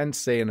 You can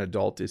say an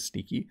adult is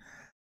sneaky,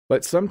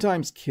 but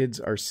sometimes kids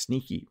are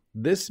sneaky.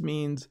 This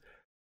means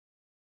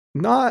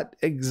not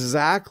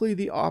exactly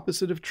the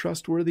opposite of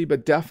trustworthy,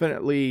 but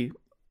definitely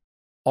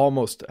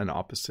almost an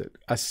opposite.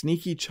 A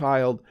sneaky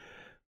child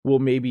will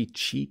maybe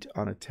cheat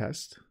on a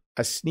test.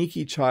 A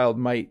sneaky child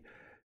might,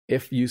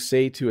 if you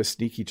say to a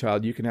sneaky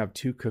child, you can have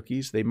 2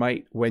 cookies, they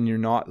might, when you're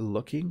not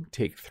looking,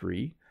 take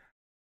 3.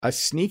 A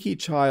sneaky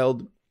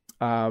child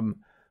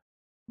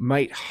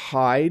might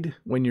hide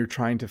when you're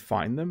trying to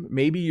find them.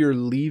 Maybe you're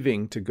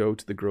leaving to go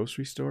to the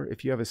grocery store.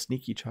 If you have a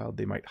sneaky child,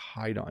 they might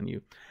hide on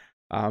you.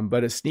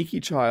 But a sneaky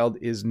child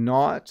is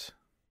not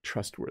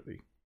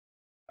trustworthy.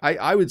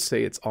 I would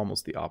say it's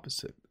almost the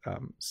opposite,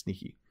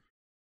 sneaky.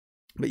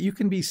 But you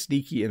can be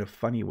sneaky in a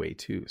funny way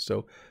too.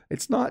 So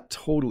it's not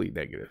totally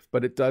negative,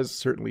 but it does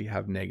certainly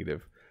have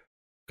negative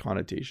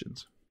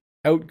connotations.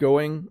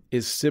 Outgoing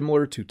is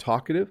similar to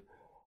talkative.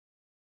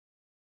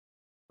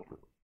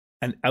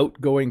 An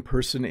outgoing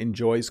person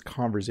enjoys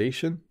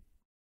conversation.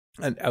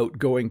 An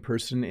outgoing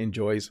person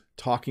enjoys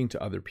talking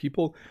to other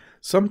people.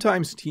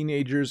 Sometimes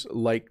teenagers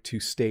like to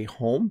stay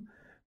home,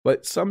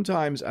 but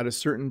sometimes at a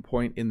certain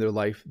point in their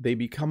life, they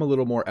become a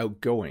little more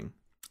outgoing.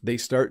 They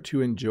start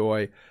to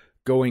enjoy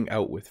going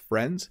out with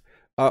friends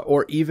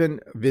or even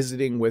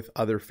visiting with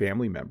other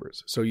family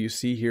members. So you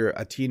see here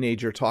a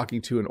teenager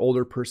talking to an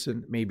older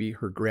person, maybe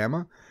her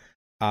grandma.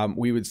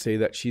 We would say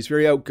that she's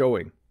very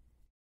outgoing.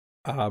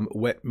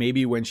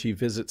 Maybe when she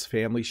visits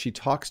family, she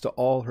talks to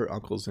all her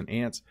uncles and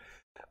aunts.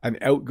 An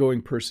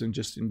outgoing person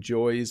just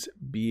enjoys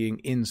being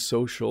in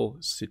social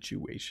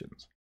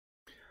situations.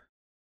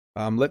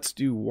 Let's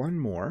do one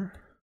more,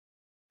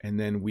 and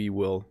then we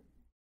will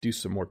do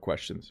some more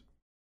questions.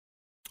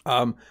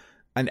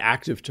 An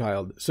active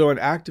child. So an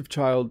active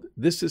child,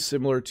 this is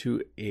similar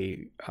to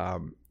a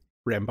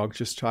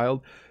rambunctious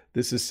child.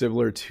 This is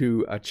similar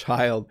to a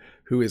child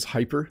who is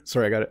hyper.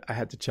 Sorry, I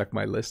had to check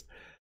my list.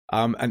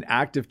 An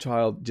active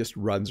child just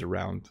runs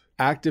around.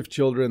 Active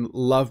children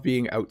love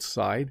being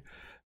outside.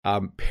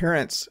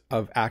 Parents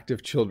of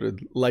active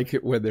children like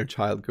it when their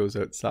child goes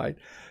outside.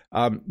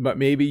 But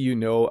maybe you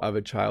know of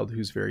a child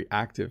who's very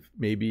active.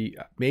 Maybe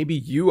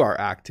you are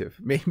active.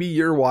 Maybe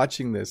you're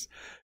watching this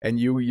and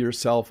you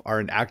yourself are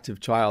an active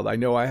child. I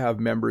know I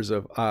have members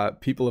of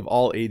people of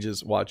all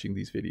ages watching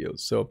these videos.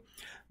 So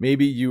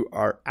maybe you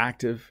are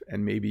active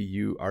and maybe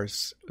you are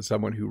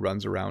someone who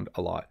runs around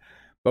a lot.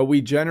 But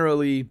we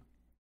generally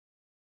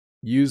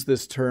use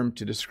this term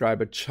to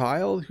describe a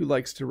child who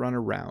likes to run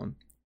around.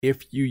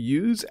 If you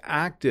use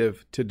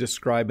active to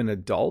describe an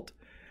adult,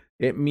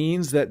 it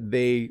means that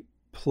they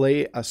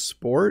play a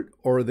sport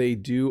or they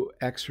do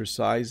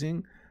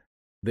exercising.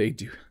 They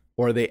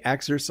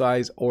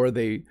exercise or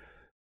they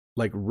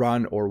like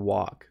run or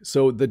walk.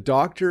 So the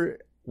doctor,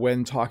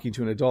 when talking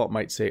to an adult,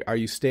 might say, "Are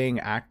you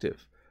staying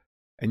active?"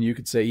 And you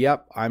could say,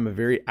 "Yep, I'm a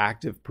very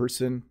active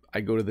person.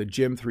 I go to the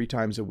gym 3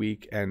 times a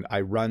week and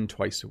I run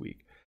twice a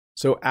week."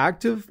 So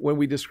active, when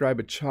we describe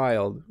a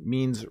child,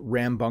 means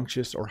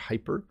rambunctious or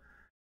hyper.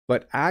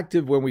 But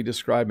active, when we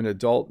describe an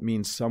adult,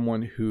 means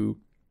someone who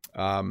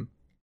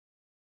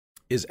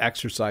is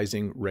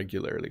exercising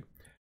regularly.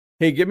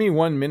 Hey, give me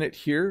 1 minute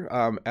here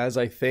as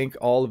I thank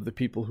all of the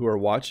people who are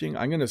watching.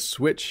 I'm going to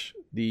switch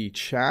the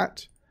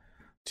chat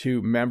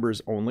to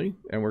members only,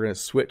 and we're going to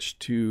switch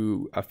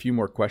to a few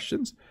more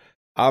questions.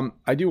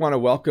 I do want to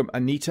welcome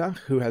Anita,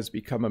 who has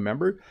become a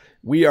member.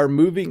 We are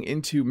moving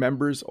into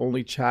members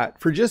only chat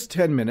for just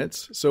 10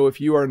 minutes. So if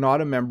you are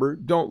not a member,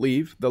 don't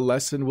leave. The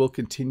lesson will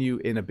continue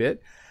in a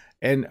bit.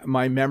 And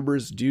my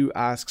members do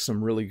ask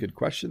some really good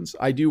questions.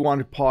 I do want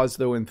to pause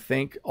though and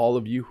thank all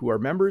of you who are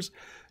members.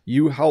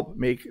 You help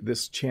make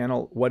this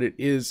channel what it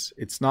is.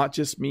 It's not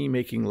just me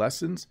making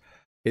lessons.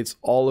 It's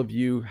all of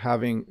you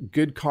having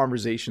good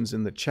conversations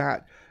in the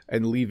chat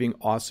and leaving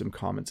awesome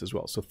comments as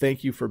well. So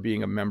thank you for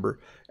being a member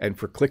and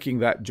for clicking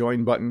that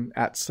join button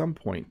at some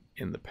point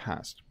in the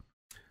past.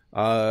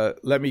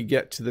 Let me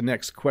get to the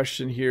next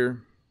question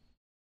here.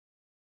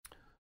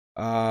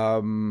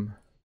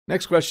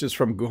 Next question is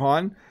from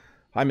Guhan.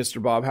 Hi,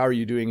 Mr. Bob. How are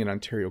you doing in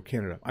Ontario,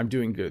 Canada? I'm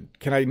doing good.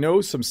 Can I know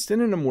some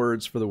synonym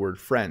words for the word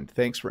friend?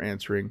 Thanks for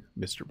answering,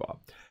 Mr. Bob.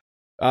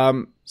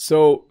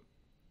 So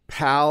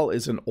pal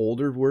is an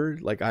older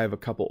word. Like I have a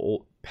couple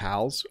old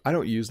pals. I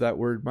don't use that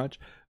word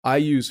much. I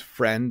use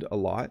friend a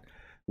lot.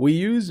 We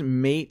use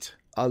mate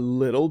a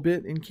little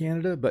bit in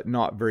Canada, but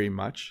not very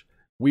much.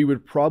 We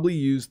would probably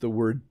use the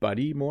word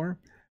buddy more,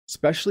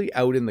 especially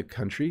out in the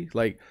country.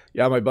 Like,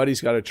 yeah, my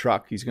buddy's got a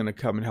truck. He's going to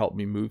come and help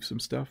me move some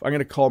stuff. I'm going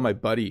to call my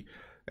buddy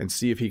and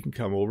see if he can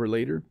come over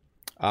later.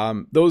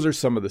 Those are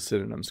some of the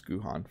synonyms,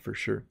 Guhan, for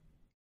sure.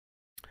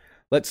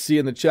 Let's see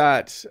in the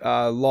chat.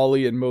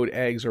 Lolly and Mode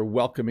Eggs are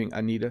welcoming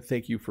Anita.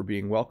 Thank you for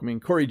being welcoming.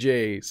 Corey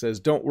J says,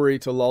 don't worry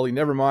to Lolly.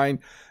 Never mind.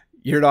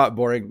 You're not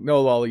boring.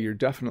 No, Lolly, you're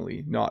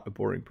definitely not a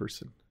boring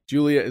person.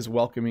 Julia is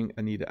welcoming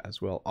Anita as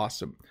well.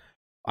 Awesome.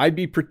 I'd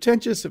be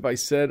pretentious if I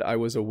said I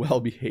was a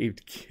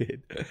well-behaved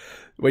kid.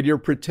 When you're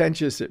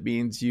pretentious, it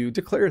means you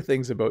declare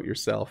things about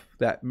yourself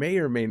that may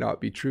or may not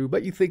be true,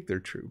 but you think they're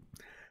true.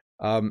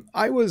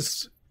 I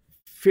was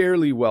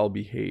fairly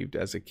well-behaved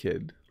as a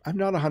kid. I'm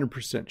not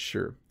 100%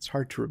 sure. It's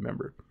hard to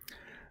remember.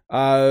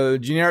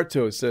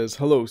 Gennarto says,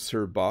 hello,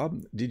 Sir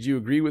Bob. Did you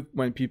agree with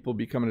when people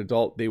become an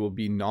adult, they will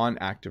be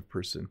non-active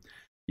person?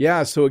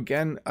 Yeah, so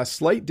again, a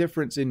slight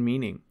difference in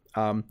meaning.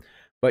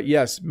 But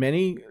yes,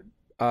 many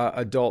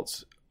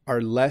adults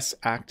are less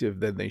active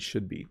than they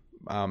should be,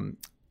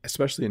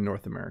 especially in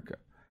North America.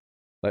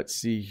 Let's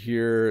see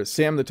here.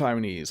 Sam the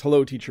Taiwanese.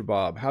 Hello, Teacher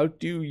Bob. How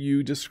do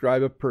you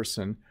describe a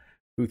person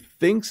who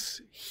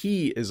thinks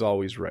he is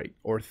always right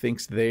or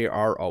thinks they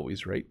are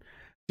always right,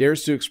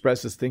 dares to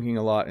express his thinking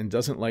a lot, and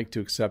doesn't like to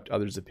accept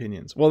others'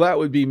 opinions? Well, that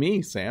would be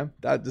me, Sam.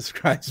 That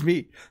describes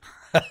me.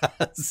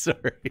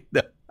 Sorry.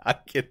 No, I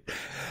can't.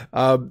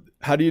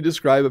 How do you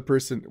describe a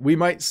person? We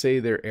might say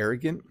they're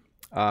arrogant.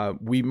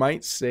 We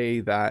might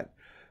say that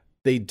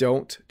they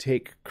don't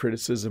take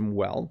criticism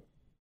well.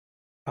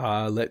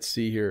 Let's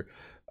see here.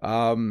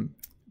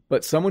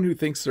 But someone who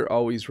thinks they're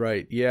always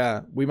right.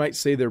 Yeah, we might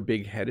say they're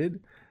big-headed.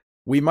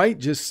 We might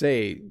just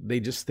say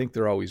they just think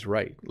they're always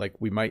right. Like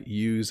we might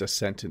use a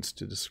sentence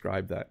to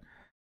describe that.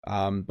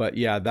 But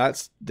yeah,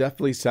 that's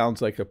definitely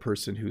sounds like a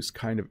person who's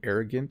kind of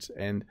arrogant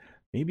and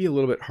maybe a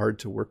little bit hard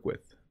to work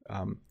with.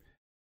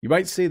 You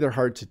might say they're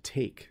hard to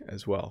take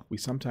as well. We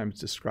sometimes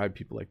describe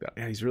people like that.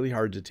 Yeah, he's really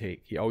hard to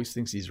take. He always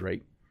thinks he's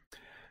right.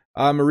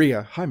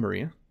 Maria. Hi,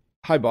 Maria.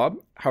 Hi, Bob.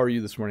 How are you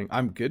this morning?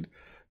 I'm good.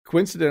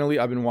 Coincidentally,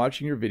 I've been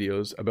watching your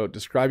videos about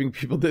describing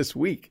people this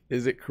week.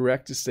 Is it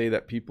correct to say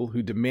that people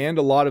who demand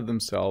a lot of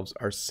themselves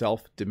are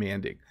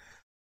self-demanding?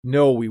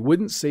 No, we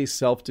wouldn't say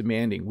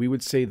self-demanding. We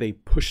would say they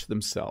push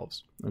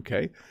themselves,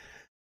 okay?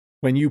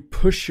 When you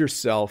push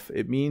yourself,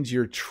 it means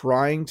you're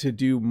trying to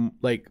do,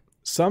 like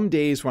some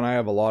days when I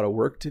have a lot of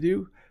work to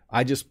do,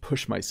 I just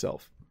push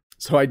myself.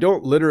 So I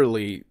don't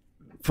literally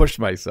push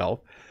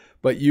myself,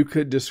 but you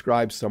could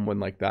describe someone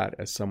like that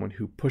as someone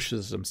who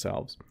pushes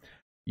themselves.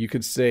 You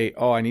could say,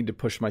 oh, I need to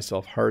push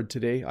myself hard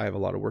today. I have a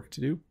lot of work to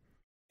do.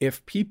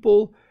 If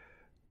people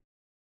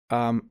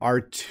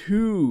are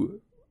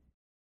too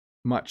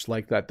much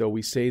like that, though,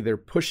 we say they're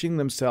pushing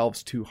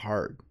themselves too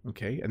hard,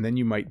 okay? And then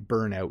you might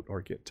burn out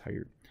or get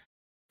tired.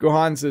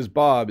 Gohan says,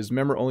 Bob, is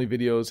member only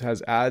videos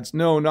has ads?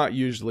 No, not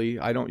usually.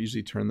 I don't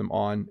usually turn them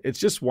on. It's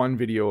just one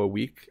video a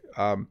week.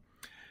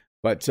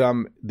 But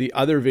the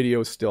other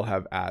videos still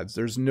have ads.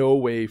 There's no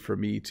way for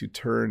me to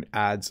turn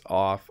ads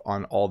off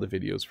on all the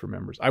videos for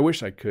members. I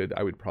wish I could.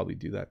 I would probably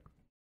do that.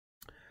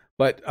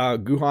 But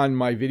Guhan,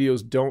 my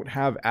videos don't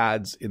have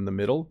ads in the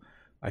middle.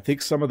 I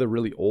think some of the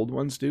really old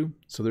ones do.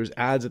 So there's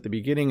ads at the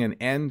beginning and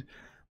end,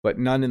 but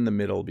none in the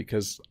middle.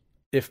 Because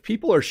if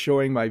people are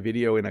showing my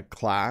video in a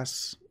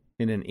class,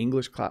 in an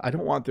English class, I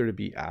don't want there to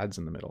be ads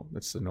in the middle.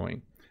 That's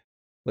annoying.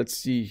 Let's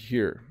see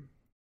here.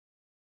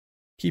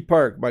 Key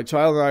Park, my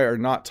child and I are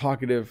not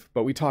talkative,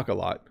 but we talk a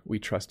lot. We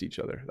trust each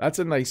other. That's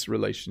a nice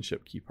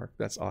relationship, Key Park.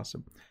 That's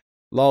awesome.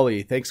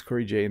 Lolly, thanks,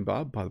 Corey J and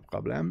Bob. Pas de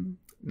problème.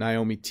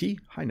 Naomi T.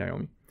 Hi,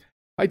 Naomi.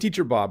 Hi,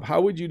 Teacher Bob.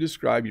 How would you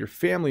describe your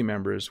family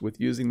members with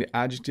using the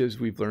adjectives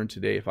we've learned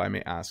today, if I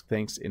may ask?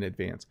 Thanks in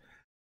advance.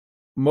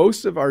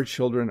 Most of our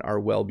children are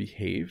well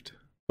behaved,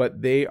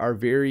 but they are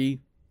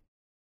very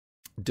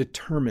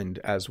determined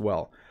as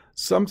well.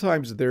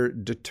 Sometimes they're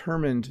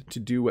determined to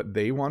do what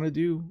they want to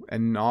do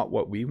and not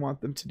what we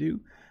want them to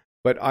do.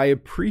 But I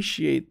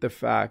appreciate the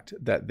fact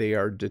that they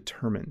are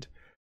determined.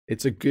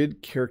 It's a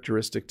good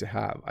characteristic to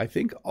have. I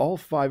think all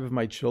 5 of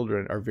my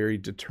children are very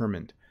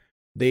determined.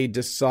 They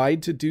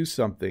decide to do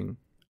something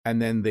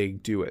and then they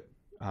do it.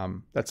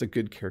 That's a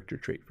good character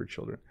trait for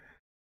children.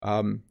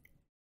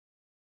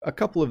 A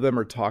couple of them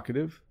are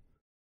talkative.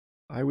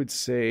 I would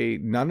say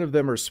none of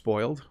them are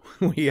spoiled.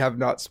 We have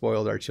not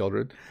spoiled our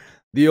children.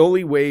 The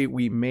only way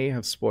we may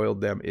have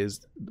spoiled them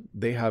is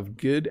they have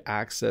good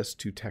access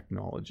to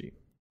technology.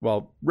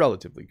 Well,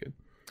 relatively good.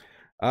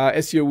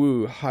 Seo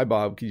Wu, hi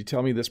Bob, could you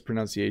tell me this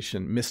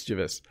pronunciation?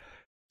 Mischievous.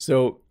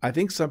 So I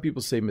think some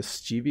people say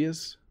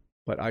mischievous,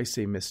 but I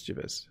say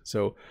mischievous.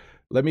 So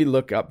let me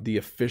look up the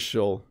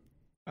official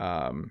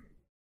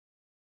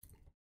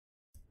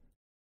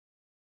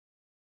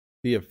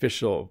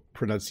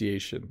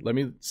pronunciation. Let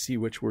me see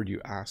which word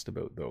you asked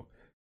about though.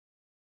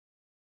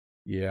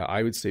 Yeah,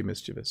 I would say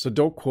mischievous. So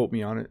don't quote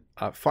me on it.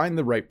 Find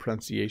the right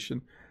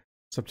pronunciation.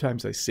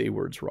 Sometimes I say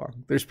words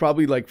wrong. There's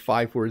probably like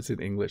 5 words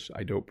in English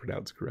I don't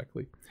pronounce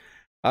correctly.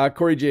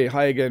 Corey J,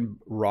 hi again.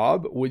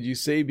 Rob, would you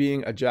say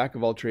being a jack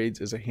of all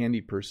trades is a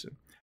handy person?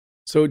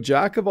 So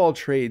jack of all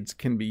trades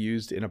can be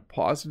used in a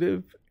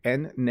positive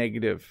and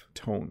negative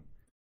tone.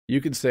 You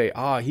can say,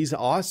 he's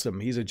awesome.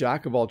 He's a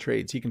jack of all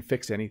trades. He can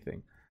fix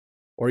anything.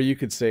 Or you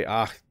could say,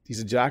 he's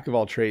a jack of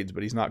all trades,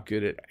 but he's not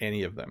good at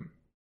any of them.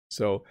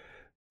 So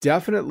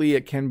definitely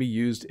it can be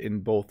used in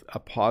both a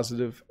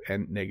positive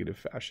and negative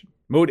fashion.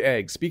 Mode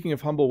egg. Speaking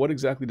of humble, what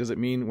exactly does it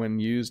mean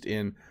when used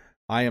in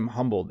I am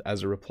humbled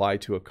as a reply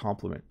to a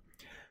compliment?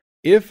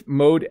 If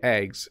Mode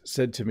eggs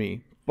said to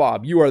me,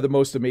 Bob, you are the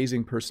most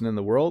amazing person in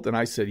the world, and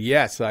I said,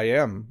 yes, I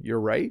am, you're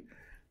right,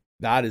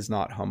 that is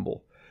not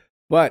humble.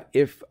 But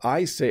if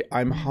I say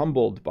I'm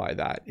humbled by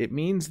that, it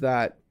means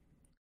that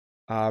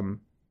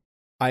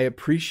I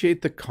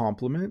appreciate the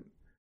compliment,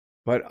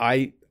 but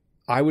I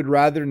would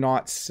rather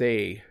not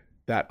say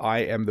that I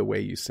am the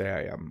way you say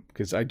I am,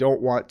 because I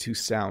don't want to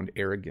sound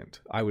arrogant.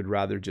 I would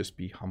rather just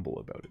be humble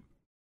about it.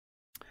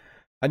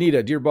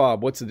 Anita, dear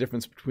Bob, what's the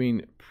difference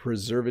between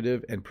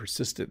preservative and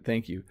persistent?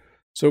 Thank you.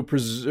 So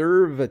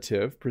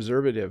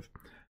preservative.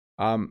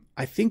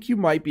 I think you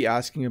might be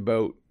asking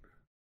about,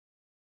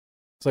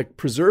 it's like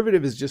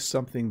preservative is just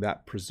something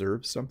that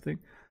preserves something.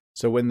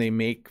 So when they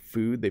make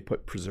food, they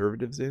put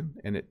preservatives in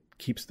and it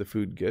keeps the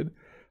food good.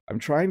 I'm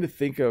trying to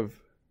think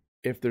of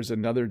if there's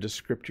another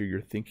descriptor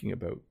you're thinking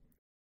about.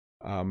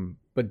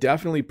 But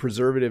definitely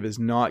preservative is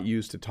not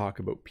used to talk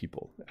about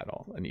people at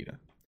all, Anita.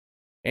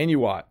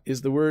 Anuat,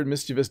 is the word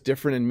mischievous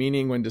different in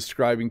meaning when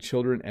describing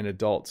children and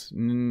adults?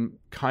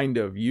 Kind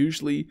of.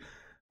 Usually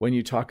when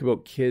you talk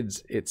about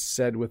kids, it's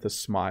said with a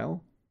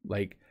smile.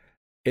 Like,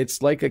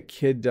 it's like a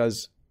kid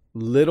does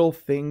little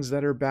things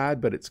that are bad,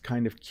 but it's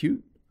kind of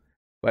cute.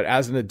 But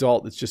as an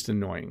adult, it's just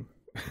annoying.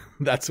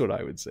 That's what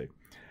I would say.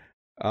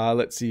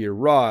 Let's see here.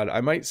 Rod,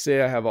 I might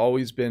say I have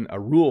always been a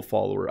rule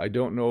follower. I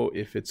don't know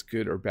if it's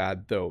good or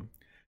bad, though.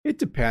 It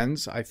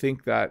depends. I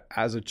think that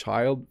as a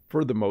child,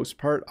 for the most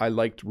part, I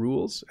liked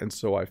rules, and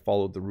so I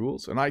followed the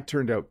rules, and I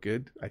turned out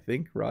good, I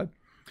think, Rod.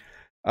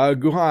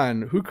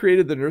 Guhan, who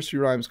created the nursery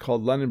rhymes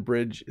called London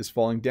Bridge is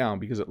Falling Down?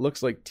 Because it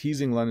looks like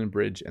teasing London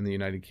Bridge and the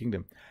United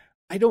Kingdom.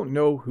 I don't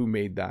know who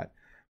made that,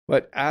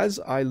 but as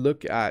I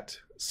look at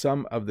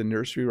some of the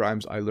nursery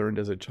rhymes I learned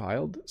as a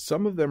child,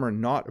 some of them are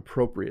not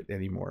appropriate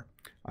anymore.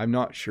 I'm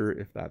not sure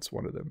if that's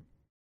one of them.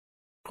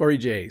 Corey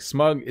J,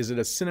 smug, is it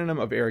a synonym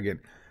of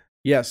arrogant?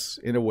 Yes,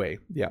 in a way.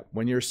 Yeah,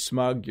 when you're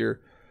smug, you're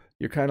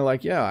kind of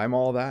like, yeah, I'm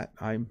all that.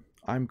 I'm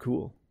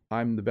cool.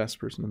 I'm the best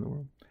person in the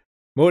world.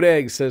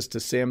 Modeg says to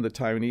Sam the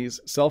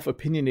Taiwanese,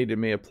 self-opinionated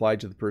may apply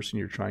to the person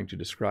you're trying to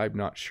describe,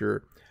 not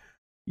sure.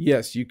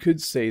 Yes, you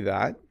could say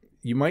that.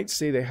 You might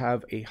say they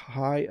have a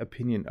high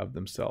opinion of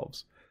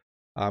themselves,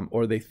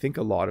 or they think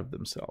a lot of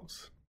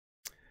themselves.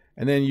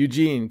 And then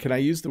Eugene, can I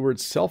use the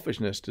word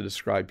selfishness to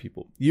describe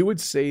people? You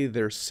would say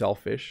they're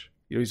selfish.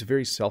 He's a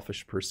very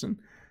selfish person.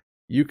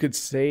 You could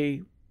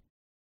say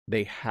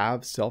they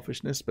have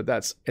selfishness, but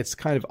it's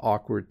kind of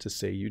awkward to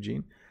say,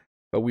 Eugene.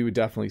 But we would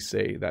definitely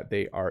say that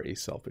they are a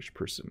selfish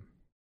person.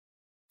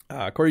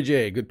 Corey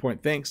J, good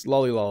point. Thanks.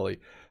 Lolly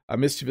Lolly. A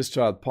mischievous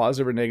child,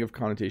 positive or negative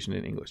connotation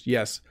in English?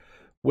 Yes.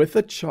 With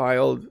a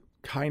child,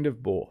 kind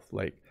of both.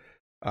 Like,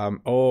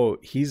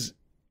 he's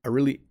a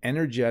really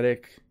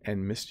energetic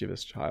and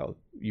mischievous child.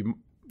 You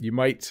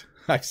might,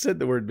 I said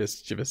the word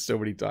mischievous so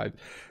many times.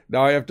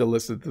 Now I have to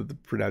listen to the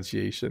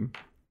pronunciation.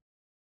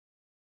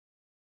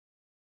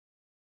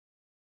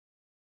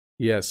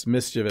 Yes,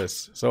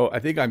 mischievous. So I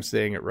think I'm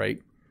saying it right.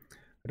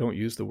 I don't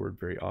use the word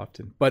very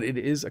often, but it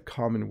is a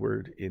common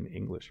word in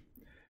English.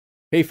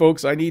 Hey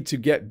folks, I need to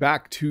get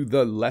back to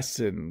the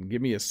lesson.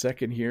 Give me a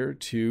second here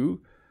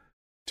to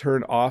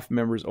turn off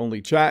members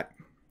only chat.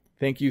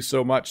 Thank you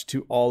so much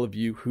to all of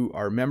you who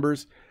are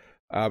members.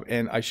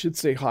 And I should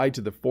say hi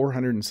to the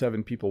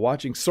 407 people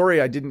watching.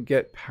 Sorry, I didn't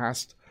get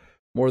past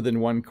more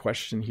than one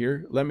question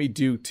here. Let me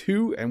do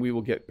two and we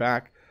will get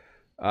back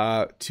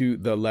to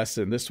the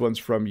lesson. This one's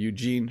from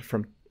Eugene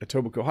from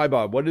Etobicoke. Hi,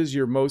 Bob. What is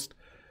your most...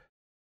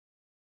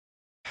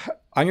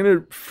 I'm going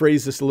to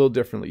phrase this a little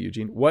differently,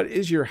 Eugene. What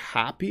is your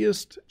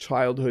happiest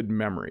childhood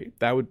memory?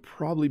 That would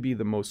probably be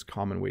the most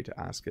common way to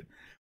ask it.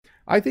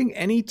 I think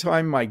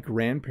anytime my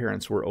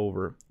grandparents were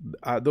over,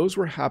 those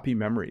were happy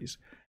memories.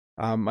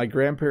 My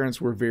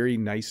grandparents were very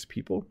nice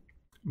people.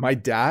 My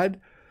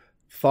dad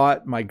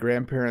thought my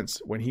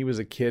grandparents, when he was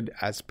a kid,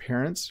 as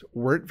parents,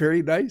 weren't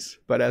very nice,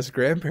 but as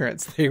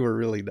grandparents, they were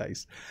really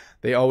nice.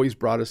 They always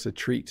brought us a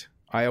treat.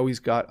 I always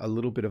got a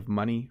little bit of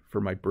money for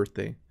my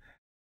birthday.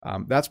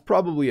 That's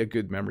probably a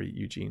good memory,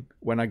 Eugene.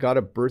 When I got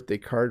a birthday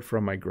card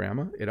from my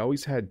grandma, it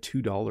always had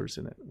 $2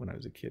 in it when I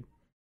was a kid.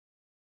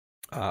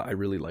 I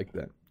really liked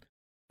that.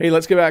 Hey,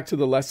 let's get back to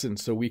the lesson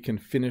so we can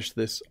finish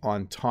this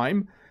on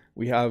time.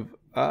 We have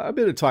a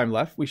bit of time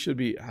left. We should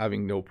be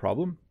having no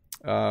problem.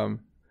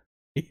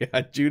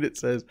 Yeah, Judith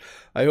says,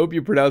 I hope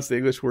you pronounce the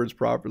English words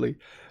properly.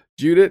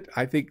 Judith,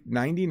 I think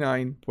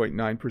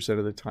 99.9%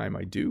 of the time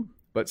I do,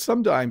 but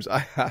sometimes I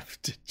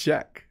have to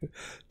check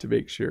to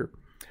make sure.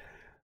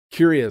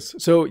 Curious.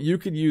 So you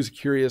could use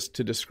curious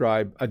to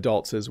describe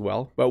adults as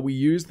well, but we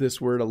use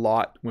this word a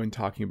lot when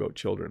talking about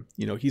children.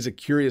 You know, he's a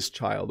curious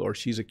child or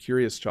she's a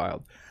curious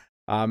child.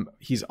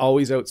 He's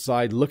always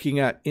outside looking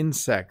at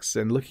insects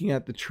and looking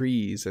at the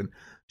trees and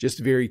just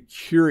very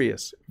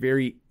curious,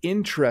 very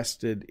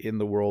interested in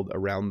the world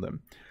around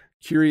them.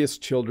 Curious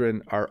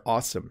children are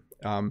awesome.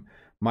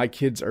 My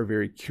kids are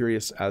very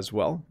curious as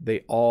well.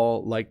 They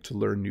all like to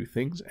learn new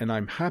things, and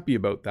I'm happy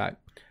about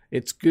that.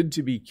 It's good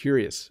to be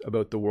curious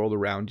about the world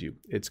around you.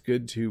 It's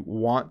good to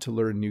want to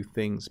learn new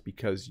things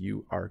because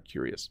you are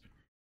curious.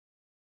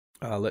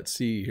 Let's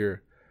see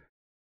here.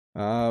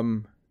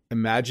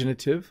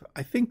 Imaginative.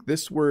 I think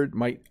this word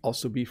might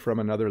also be from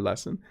another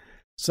lesson.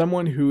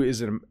 Someone who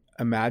is an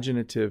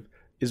imaginative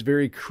is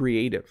very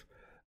creative.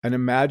 An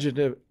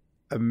imaginative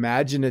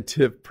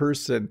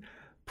person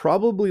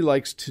probably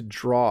likes to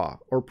draw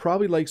or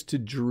probably likes to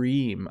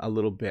dream a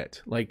little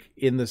bit, like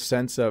in the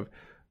sense of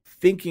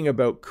thinking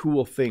about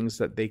cool things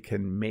that they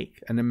can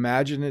make. An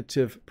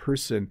imaginative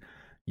person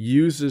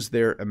uses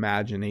their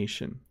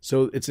imagination.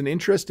 So it's an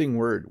interesting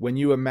word. When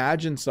you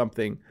imagine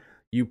something,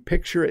 you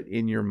picture it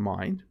in your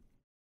mind.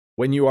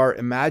 When you are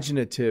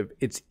imaginative,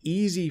 it's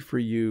easy for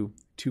you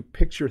to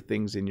picture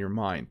things in your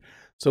mind.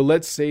 So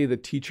let's say the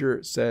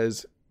teacher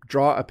says,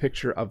 draw a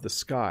picture of the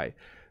sky.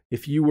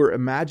 If you were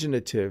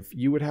imaginative,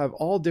 you would have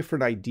all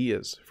different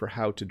ideas for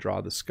how to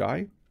draw the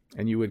sky,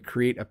 and you would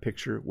create a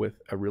picture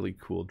with a really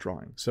cool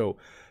drawing. So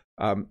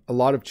a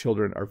lot of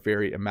children are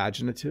very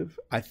imaginative.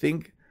 I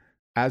think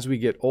as we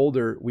get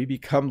older, we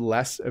become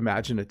less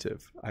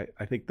imaginative.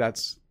 I think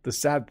that's the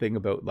sad thing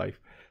about life.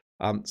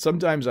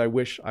 Sometimes I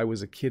wish I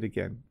was a kid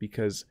again,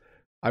 because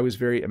I was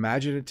very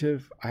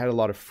imaginative. I had a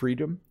lot of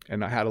freedom,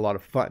 and I had a lot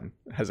of fun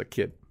as a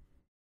kid.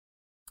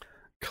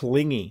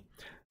 Clingy.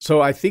 So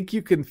I think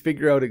you can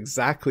figure out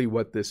exactly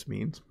what this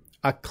means.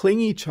 A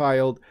clingy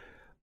child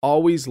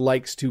always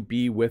likes to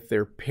be with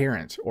their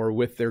parents or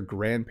with their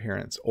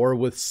grandparents or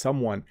with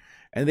someone,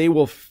 and they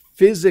will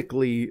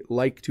physically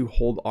like to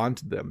hold on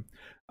to them.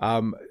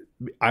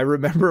 I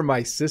remember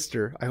my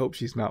sister, I hope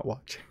she's not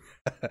watching.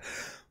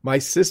 My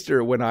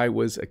sister, when I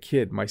was a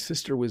kid, my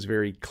sister was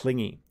very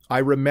clingy. I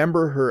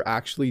remember her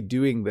actually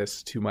doing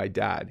this to my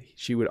dad.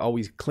 She would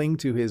always cling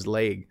to his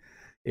leg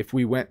if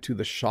we went to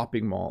the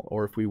shopping mall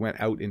or if we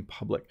went out in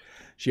public.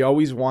 She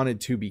always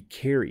wanted to be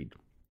carried.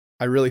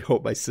 I really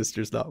hope my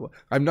sister's not.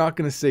 I'm not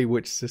going to say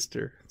which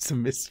sister. It's a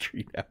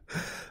mystery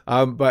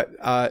now. But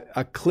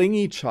a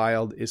clingy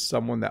child is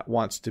someone that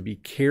wants to be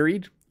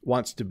carried,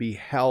 wants to be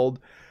held.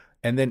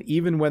 And then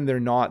even when they're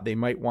not, they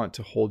might want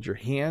to hold your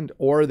hand,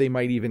 or they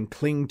might even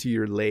cling to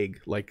your leg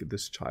like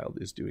this child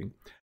is doing.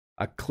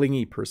 A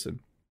clingy person.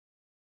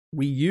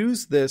 We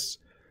use this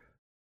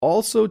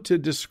also to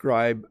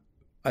describe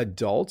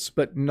adults,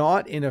 but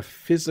not in a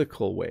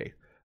physical way.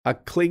 A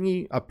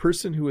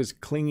person who is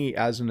clingy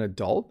as an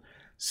adult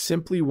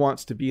simply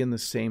wants to be in the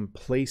same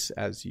place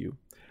as you.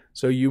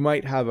 So you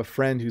might have a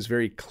friend who's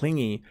very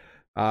clingy,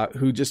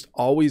 who just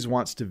always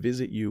wants to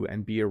visit you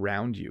and be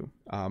around you.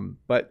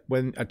 But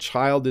when a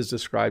child is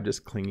described as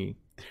clingy,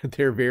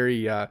 they're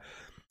very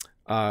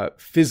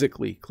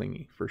physically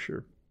clingy for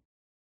sure.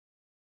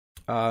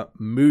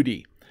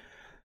 Moody.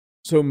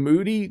 So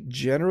moody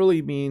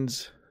generally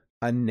means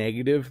a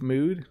negative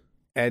mood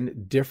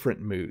and different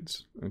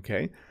moods.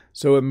 Okay.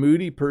 So a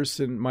moody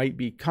person might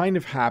be kind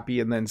of happy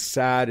and then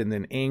sad and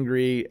then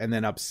angry and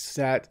then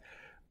upset.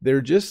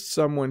 They're just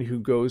someone who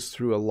goes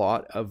through a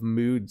lot of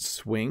mood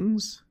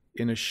swings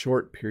in a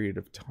short period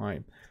of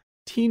time.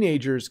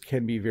 Teenagers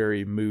can be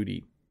very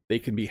moody. They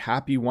can be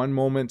happy one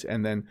moment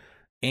and then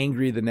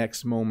angry the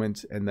next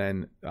moment and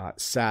then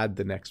sad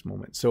the next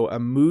moment. So a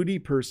moody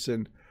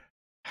person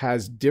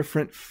has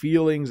different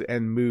feelings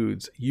and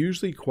moods,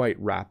 usually quite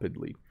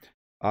rapidly.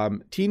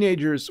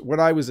 Teenagers, when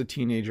I was a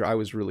teenager, I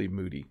was really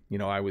moody.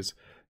 I was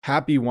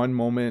happy one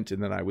moment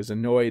and then I was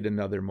annoyed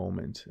another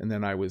moment and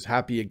then I was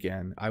happy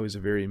again. I was a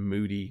very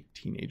moody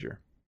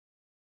teenager.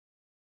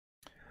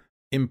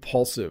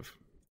 Impulsive.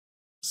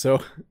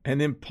 So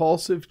an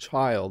impulsive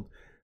child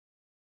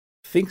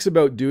thinks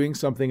about doing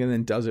something and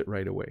then does it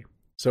right away.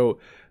 So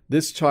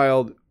this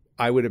child,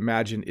 I would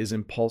imagine, is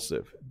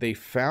impulsive. They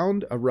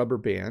found a rubber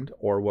band,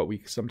 or what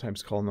we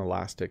sometimes call an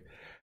elastic.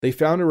 They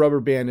found a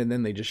rubber band and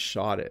then they just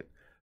shot it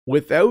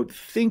without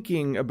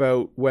thinking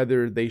about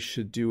whether they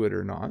should do it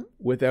or not,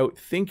 without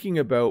thinking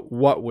about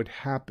what would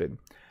happen.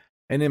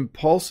 An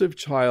impulsive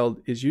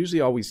child is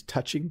usually always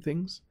touching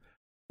things.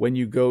 When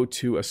you go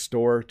to a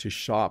store to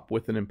shop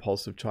with an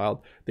impulsive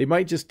child, they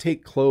might just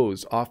take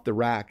clothes off the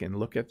rack and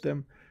look at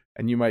them.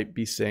 And you might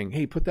be saying,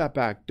 hey, put that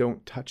back.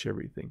 Don't touch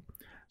everything.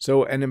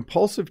 So an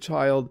impulsive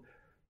child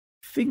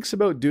thinks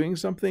about doing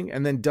something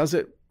and then does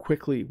it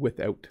quickly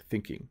without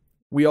thinking.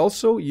 We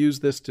also use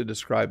this to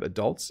describe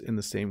adults in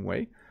the same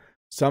way.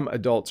 Some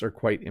adults are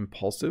quite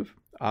impulsive,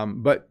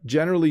 but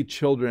generally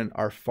children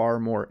are far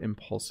more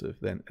impulsive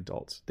than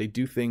adults. They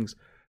do things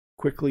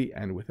quickly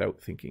and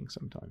without thinking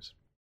sometimes.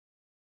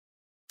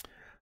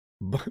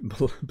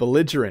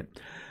 Belligerent.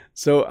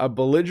 So a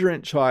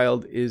belligerent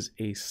child is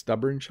a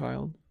stubborn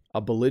child. A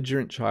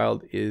belligerent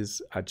child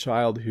is a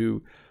child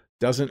who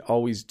doesn't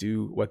always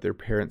do what their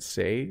parents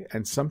say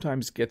and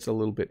sometimes gets a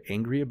little bit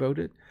angry about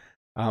it.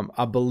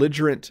 A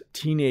belligerent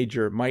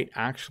teenager might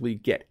actually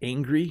get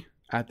angry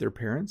at their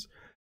parents.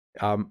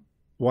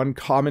 One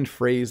common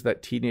phrase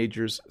that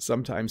teenagers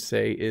sometimes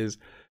say is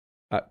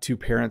to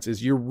parents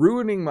is, "You're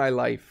ruining my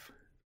life."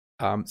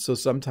 So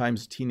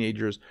sometimes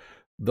teenagers,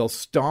 they'll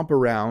stomp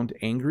around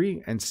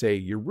angry and say,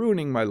 "You're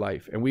ruining my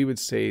life." And we would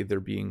say they're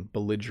being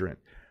belligerent.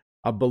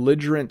 A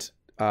belligerent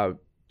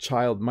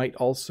child might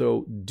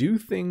also do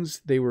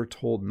things they were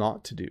told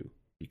not to do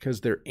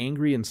because they're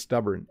angry and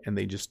stubborn and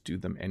they just do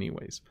them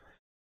anyways.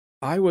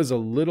 I was a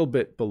little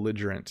bit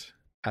belligerent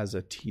as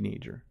a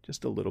teenager,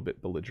 just a little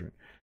bit belligerent.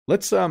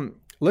 Let's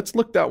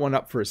look that one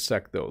up for a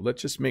sec though.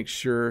 Let's just make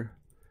sure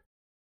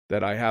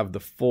that I have the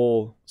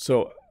full.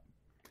 So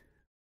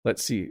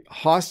let's see.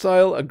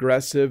 Hostile,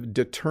 aggressive,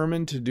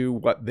 determined to do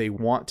what they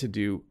want to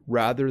do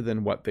rather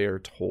than what they are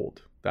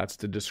told. That's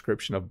the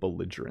description of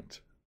belligerent.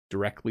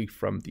 directly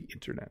from the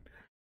internet.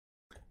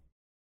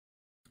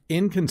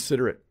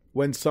 Inconsiderate.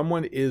 When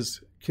someone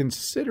is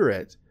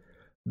considerate,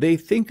 they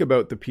think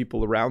about the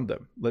people around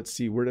them. Let's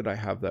see, where did I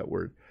have that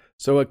word?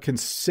 So a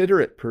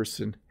considerate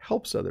person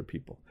helps other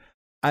people.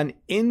 An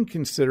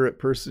inconsiderate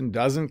person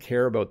doesn't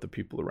care about the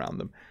people around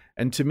them.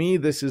 And to me,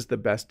 this is the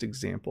best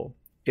example.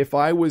 If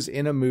I was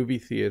in a movie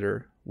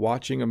theater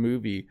watching a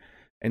movie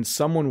and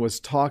someone was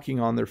talking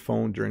on their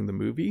phone during the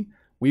movie,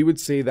 we would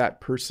say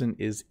that person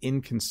is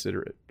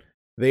inconsiderate.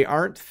 They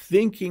aren't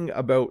thinking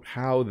about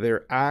how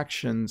their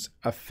actions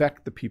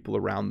affect the people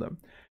around them.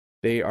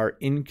 They are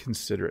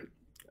inconsiderate.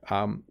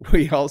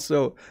 We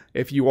also,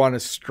 if you want a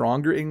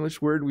stronger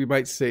English word, we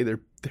might say they're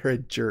a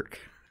jerk.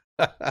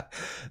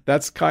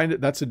 That's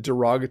a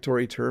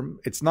derogatory term.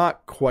 It's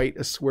not quite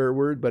a swear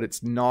word, but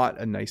it's not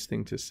a nice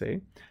thing to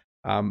say.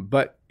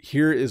 But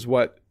here is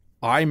what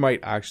I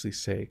might actually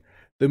say.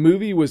 The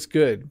movie was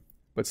good,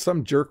 but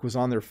some jerk was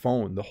on their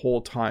phone the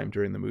whole time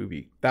during the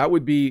movie. That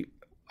would be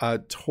a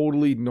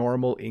totally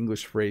normal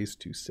English phrase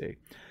to say.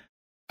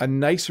 A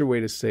nicer way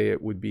to say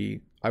it would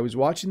be, I was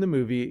watching the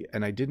movie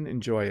and I didn't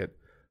enjoy it.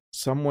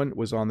 Someone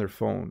was on their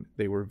phone.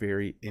 They were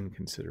very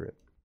inconsiderate.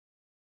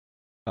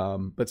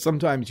 But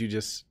sometimes you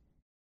just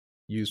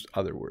use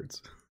other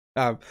words.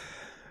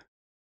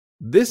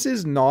 This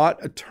is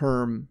not a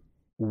term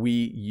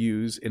we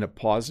use in a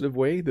positive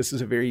way. This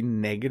is a very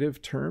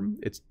negative term.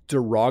 It's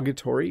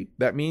derogatory.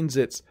 That means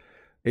it's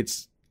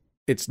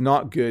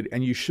not good,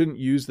 and you shouldn't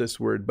use this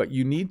word, but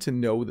you need to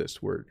know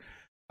this word.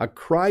 A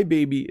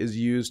crybaby is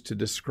used to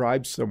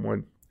describe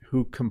someone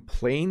who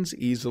complains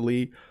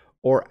easily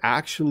or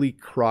actually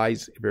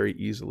cries very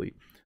easily.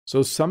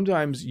 So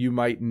sometimes you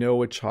might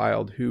know a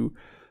child who,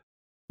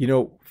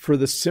 for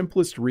the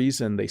simplest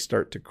reason, they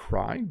start to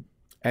cry,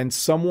 and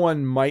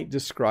someone might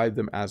describe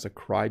them as a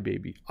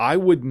crybaby. I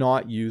would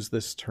not use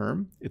this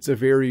term. It's a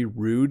very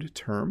rude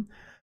term,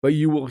 but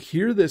you will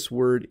hear this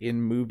word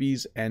in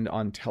movies and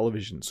on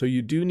television. So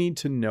you do need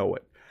to know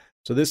it.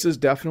 So this is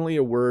definitely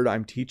a word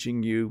I'm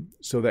teaching you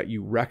so that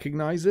you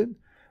recognize it,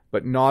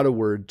 but not a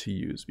word to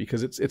use,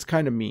 because it's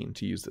kind of mean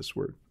to use this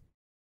word.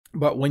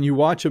 But when you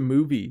watch a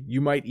movie,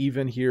 you might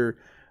even hear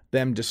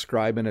them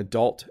describe an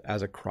adult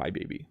as a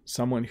crybaby,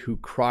 someone who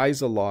cries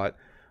a lot,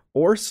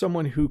 or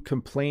someone who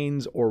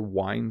complains or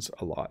whines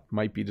a lot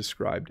might be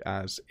described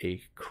as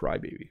a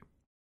crybaby.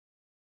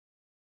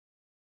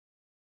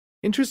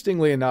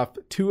 Interestingly enough,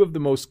 two of the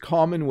most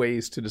common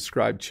ways to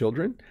describe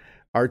children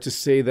are to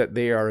say that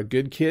they are a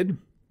good kid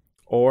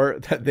or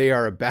that they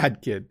are a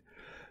bad kid.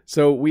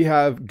 So we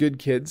have good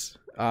kids.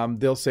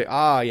 They'll say,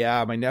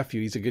 yeah, my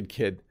nephew, he's a good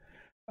kid.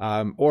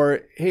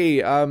 Or,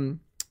 hey, I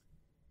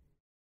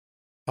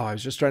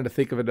was just trying to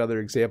think of another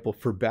example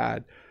for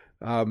bad.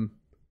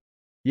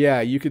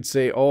 Yeah, you could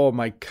say, oh,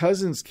 my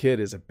cousin's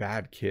kid is a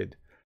bad kid.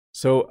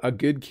 So a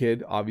good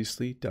kid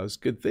obviously does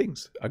good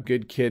things. A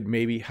good kid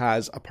maybe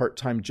has a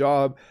part-time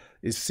job,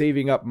 is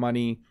saving up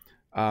money,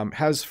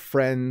 has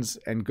friends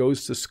and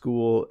goes to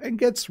school and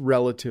gets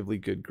relatively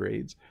good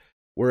grades.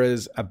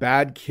 Whereas a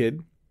bad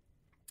kid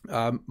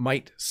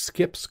might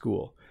skip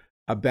school.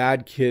 A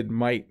bad kid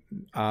might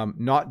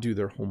not do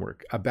their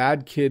homework. A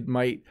bad kid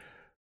might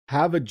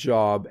have a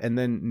job and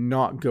then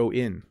not go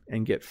in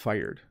and get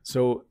fired.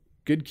 So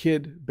good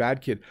kid,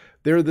 bad kid.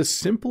 They're the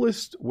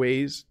simplest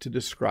ways to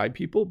describe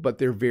people, but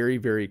they're very,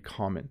 very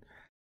common.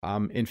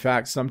 In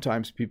fact,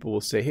 sometimes people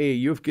will say, hey,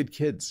 you have good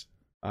kids.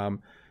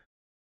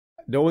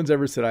 No one's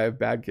ever said I have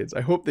bad kids.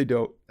 I hope they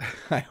don't.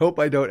 I hope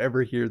I don't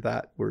ever hear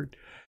that word.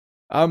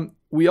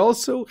 We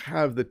also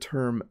have the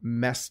term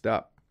messed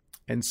up.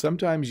 And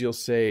sometimes you'll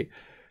say,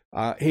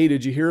 hey,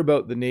 did you hear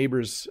about the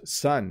neighbor's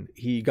son?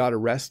 He got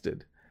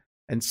arrested.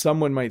 And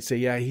someone might say,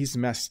 yeah, he's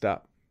messed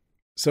up.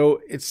 So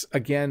it's,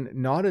 again,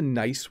 not a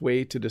nice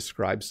way to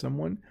describe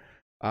someone.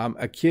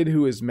 A kid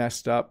who is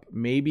messed up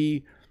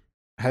maybe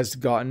has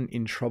gotten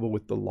in trouble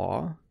with the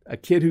law. A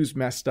kid who's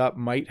messed up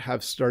might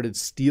have started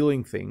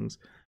stealing things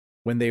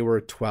when they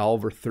were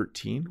 12 or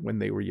 13, when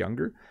they were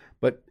younger.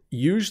 But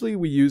usually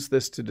we use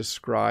this to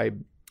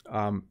describe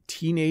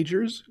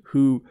teenagers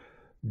who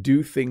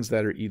do things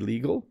that are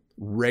illegal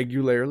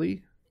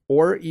regularly,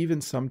 or even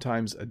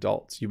sometimes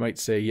adults. You might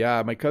say,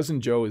 yeah, my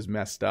cousin Joe is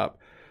messed up.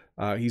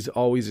 He's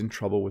always in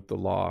trouble with the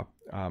law.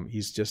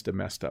 He's just a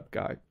messed up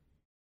guy.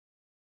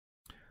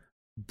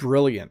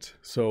 Brilliant.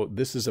 So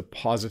this is a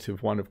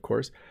positive one, of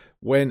course.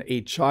 When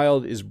a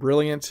child is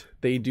brilliant,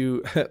 they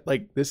do,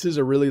 like, this is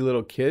a really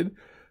little kid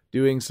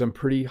doing some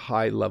pretty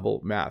high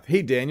level math.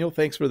 Hey, Daniel,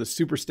 thanks for the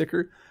super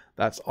sticker.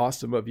 That's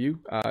awesome of you.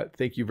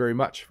 Thank you very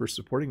much for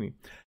supporting me.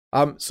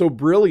 So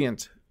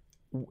brilliant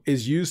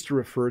is used to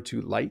refer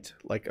to light,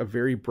 like a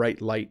very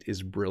bright light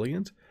is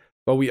brilliant,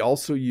 but we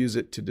also use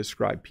it to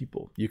describe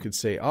people. You could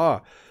say,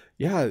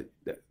 yeah,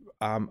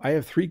 I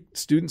have 3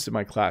 students in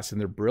my class and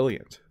they're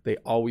brilliant. They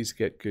always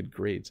get good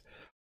grades.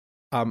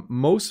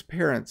 Most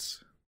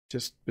parents,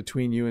 just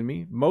between you and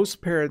me,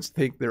 most parents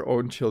think their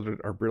own children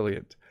are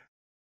brilliant,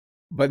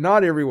 but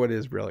not everyone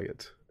is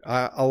brilliant.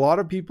 A lot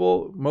of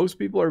people, most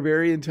people are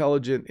very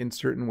intelligent in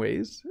certain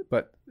ways,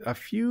 but a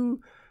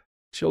few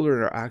Children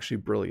are actually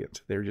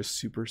brilliant. They're just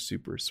super,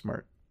 super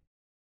smart.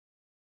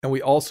 And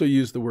we also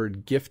use the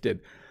word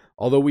gifted.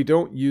 Although we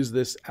don't use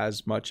this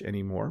as much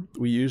anymore,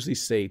 we usually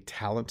say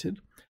talented.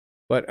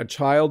 But a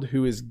child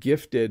who is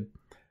gifted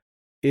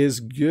is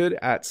good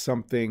at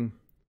something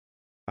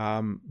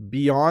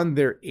beyond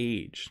their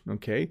age,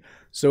 okay?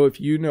 So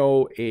if you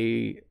know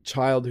a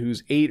child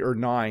who's 8 or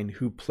 9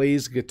 who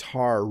plays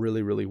guitar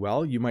really, really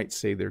well, you might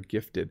say they're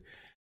gifted.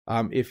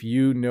 If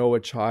you know a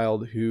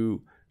child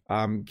who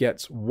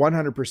gets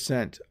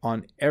 100%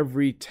 on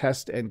every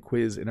test and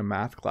quiz in a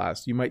math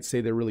class, you might say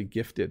they're really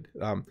gifted.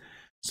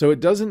 So it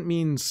doesn't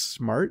mean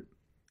smart.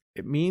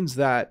 It means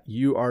that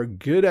you are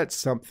good at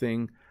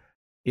something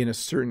in a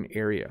certain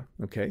area,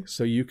 okay?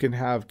 So you can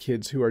have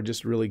kids who are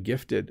just really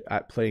gifted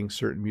at playing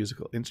certain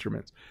musical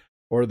instruments,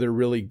 or they're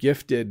really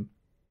gifted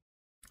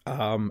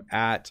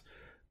at,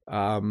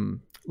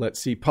 let's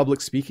see,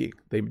 public speaking.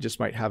 They just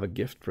might have a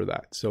gift for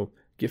that. So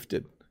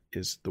gifted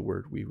is the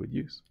word we would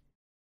use.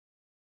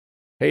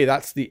 Hey,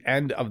 that's the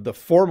end of the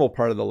formal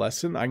part of the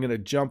lesson. I'm going to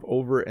jump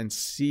over and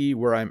see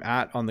where I'm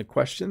at on the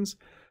questions.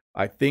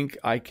 I think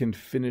I can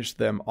finish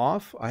them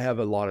off. I have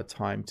a lot of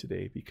time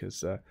today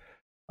because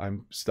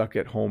I'm stuck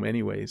at home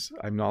anyways.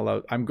 I'm not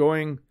allowed. I'm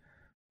going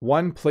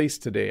one place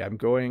today. I'm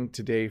going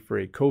today for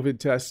a COVID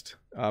test.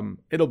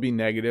 It'll be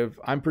negative.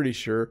 I'm pretty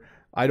sure.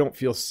 I don't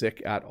feel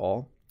sick at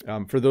all.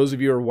 For those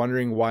of you who are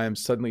wondering why I'm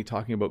suddenly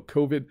talking about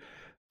COVID,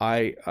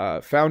 I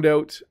found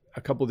out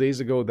a couple of days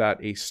ago that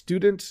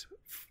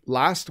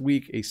last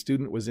week, a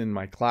student was in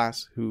my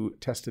class who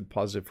tested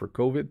positive for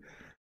COVID.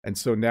 And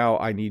so now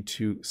I need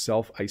to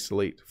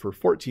self-isolate for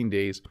 14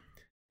 days.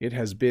 It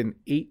has been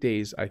 8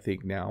 days, I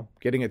think now,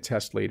 getting a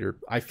test later.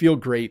 I feel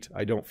great.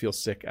 I don't feel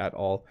sick at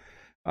all.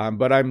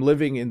 But I'm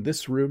living in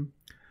this room,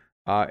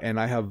 and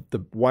I have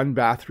the one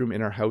bathroom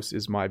in our house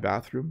is my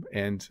bathroom.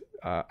 And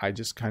I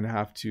just kind of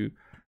have to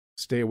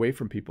stay away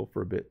from people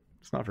for a bit.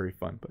 It's not very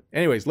fun. But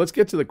anyways, let's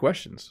get to the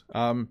questions.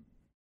 I'm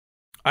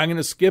going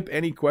to skip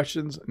any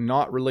questions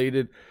not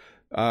related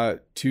to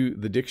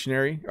the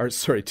dictionary,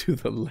 to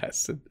the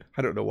lesson.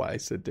 I don't know why I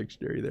said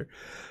dictionary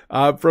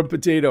there. From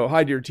Potato,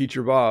 hi dear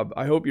teacher Bob.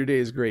 I hope your day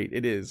is great.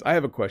 It is. I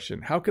have a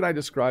question. How can I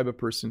describe a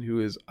person who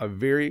has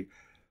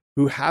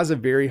a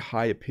very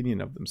high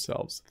opinion of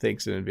themselves?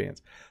 Thanks in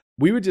advance.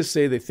 We would just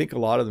say they think a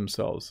lot of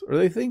themselves, or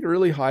they think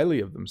really highly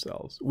of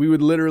themselves. We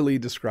would literally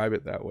describe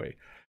it that way.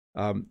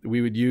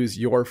 We would use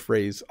your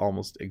phrase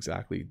almost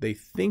exactly. They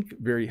think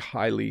very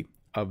highly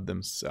of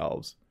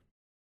themselves.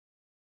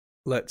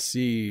 Let's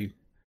see.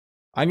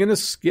 I'm going to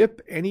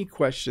skip any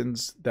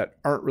questions that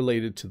aren't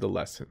related to the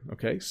lesson.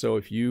 Okay. So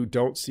if you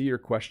don't see your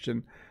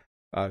question,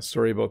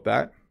 sorry about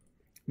that.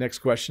 Next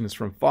question is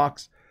from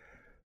Fox.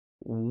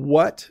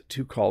 What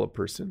to call a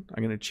person?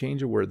 I'm going to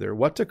change a word there.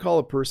 What to call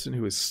a person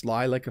who is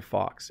sly like a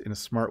fox in a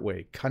smart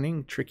way?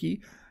 Cunning,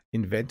 tricky,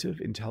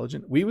 inventive,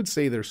 intelligent. We would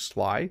say they're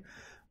sly.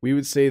 We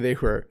would say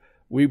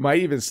we might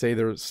even say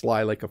they're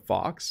sly like a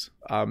fox.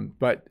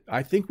 But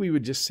I think we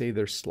would just say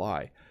they're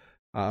sly.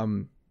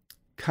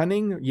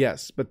 Cunning,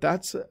 yes, but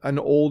that's an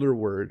older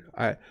word.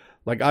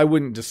 I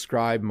wouldn't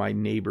describe my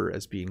neighbor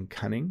as being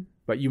cunning,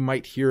 but you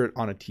might hear it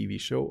on a TV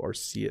show or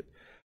see it.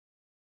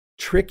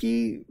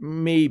 Tricky,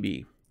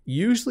 maybe.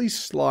 Usually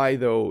sly,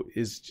 though,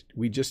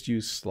 we just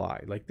use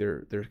sly. Like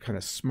they're kind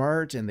of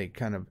smart and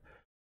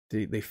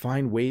they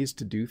find ways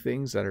to do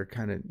things that are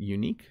kind of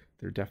unique.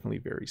 They're definitely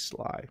very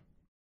sly.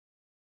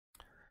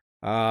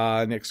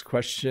 Next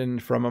question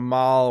from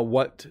Amal.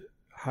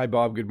 Hi,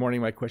 Bob. Good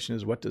morning. My question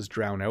is, what does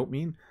drown out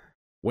mean?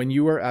 When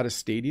you are at a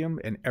stadium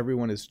and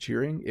everyone is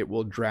cheering, it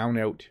will drown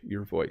out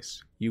your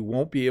voice. You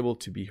won't be able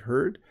to be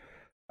heard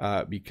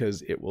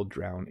because it will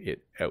drown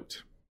it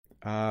out.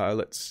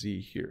 Let's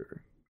see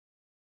here.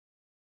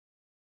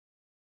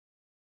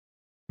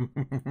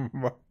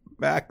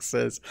 Max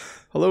says,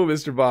 hello,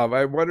 Mr. Bob.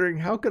 I'm wondering,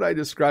 how could I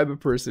describe a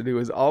person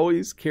who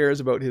always cares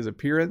about his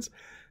appearance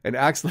and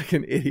acts like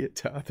an idiot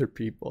to other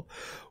people?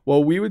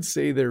 Well, we would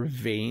say they're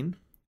vain.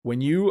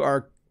 When you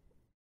are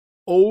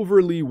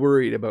overly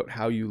worried about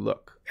how you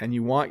look and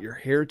you want your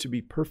hair to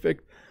be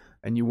perfect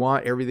and you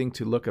want everything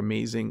to look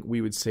amazing, we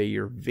would say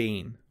you're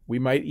vain. We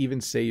might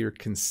even say you're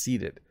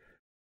conceited.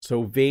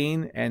 So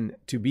vain and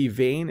to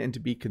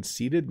be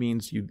conceited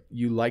means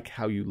you like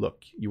how you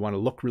look. You want to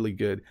look really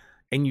good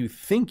and you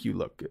think you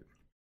look good.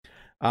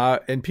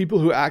 And people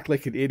who act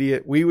like an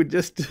idiot, we would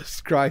just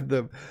describe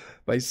them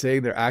by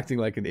saying they're acting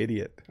like an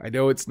idiot. I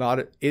know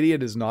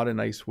idiot is not a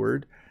nice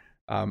word.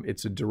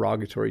 It's a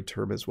derogatory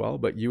term as well,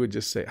 but you would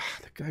just say,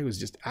 the guy was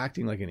just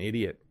acting like an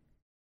idiot.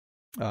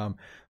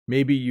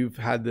 Maybe you've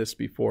had this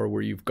before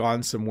where you've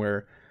gone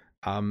somewhere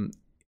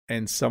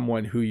and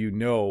someone who you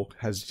know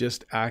has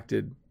just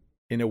acted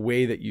in a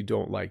way that you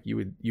don't like.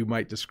 You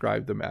might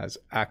describe them as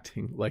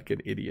acting like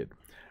an idiot.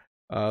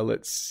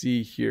 Let's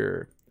see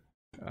here.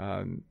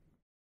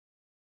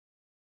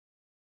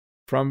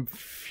 From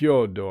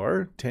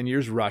Fyodor, 10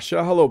 years,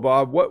 Russia. Hello,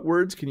 Bob. What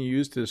words can you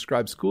use to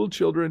describe school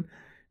children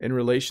in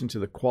relation to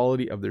the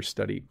quality of their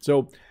study?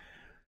 So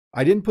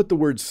I didn't put the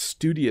word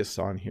studious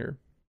on here.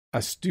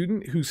 A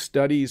student who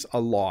studies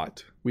a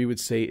lot, we would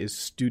say, is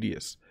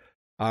studious.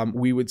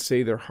 We would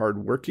say they're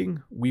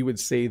hardworking. We would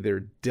say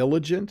they're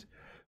diligent.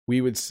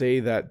 We would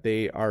say that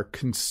they are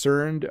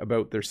concerned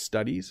about their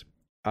studies.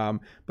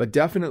 But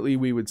definitely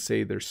we would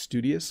say they're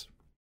studious.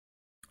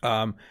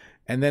 And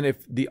then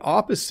if the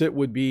opposite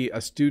would be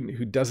a student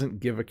who doesn't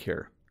give a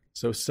care.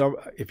 So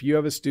if you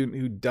have a student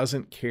who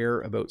doesn't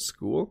care about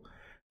school,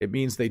 it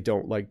means they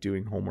don't like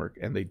doing homework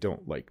and they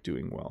don't like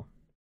doing well.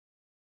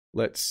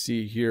 Let's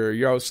see here.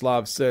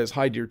 Yaroslav says,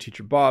 "Hi, dear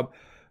teacher Bob.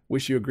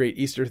 Wish you a great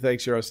Easter."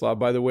 Thanks, Yaroslav.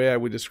 By the way, I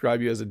would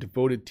describe you as a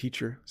devoted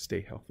teacher.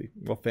 Stay healthy.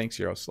 Well, thanks,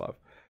 Yaroslav.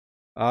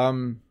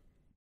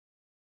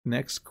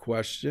 Next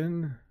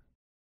question.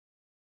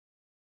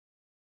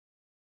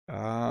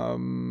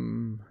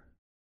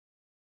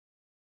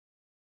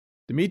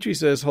 Dimitri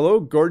says, "Hello,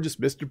 gorgeous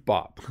Mr.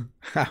 Bob.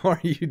 How are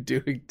you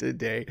doing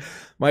today?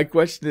 My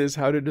question is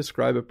how to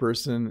describe a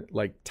person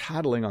like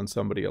tattling on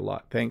somebody a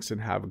lot. Thanks and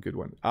have a good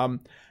one."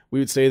 We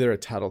would say they're a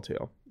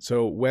tattletale.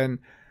 So when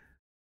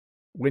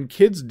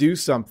kids do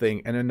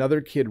something and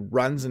another kid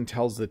runs and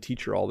tells the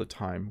teacher all the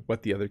time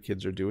what the other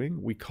kids are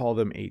doing, we call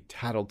them a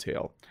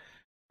tattletale.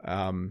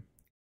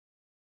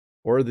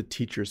 Or the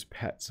teacher's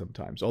pet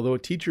sometimes. Although a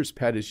teacher's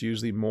pet is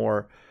usually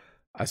more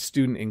a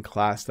student in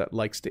class that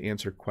likes to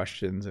answer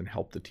questions and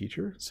help the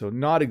teacher. So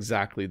not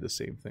exactly the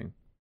same thing.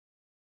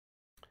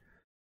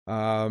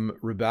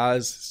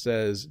 Rabaz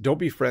says, "Don't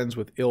be friends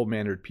with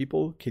ill-mannered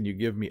people. Can you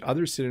give me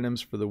other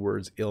synonyms for the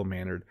words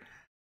ill-mannered?"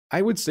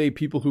 I would say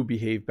people who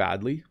behave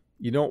badly.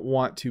 You don't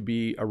want to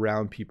be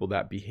around people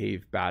that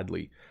behave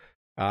badly.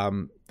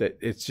 That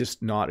it's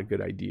just not a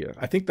good idea.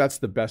 I think that's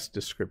the best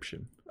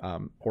description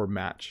or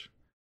match.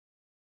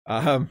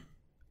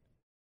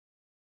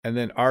 And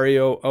then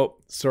Ario,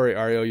 sorry,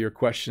 Ario, your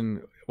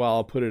question, well,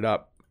 I'll put it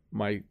up,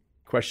 my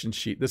question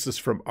sheet. This is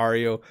from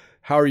Ario.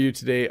 "How are you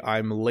today?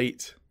 I'm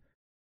late."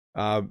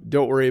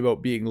 Don't worry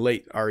about being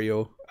late,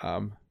 Ario,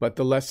 but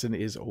the lesson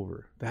is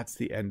over. That's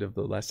the end of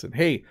the lesson.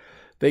 Hey,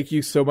 thank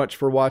you so much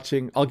for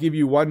watching. I'll give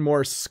you one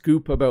more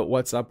scoop about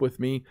what's up with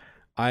me.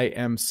 I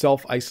am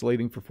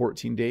self-isolating for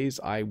 14 days.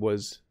 I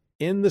was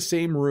in the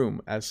same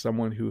room as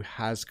someone who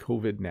has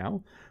COVID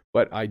now,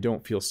 but I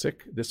don't feel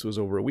sick. This was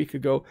over a week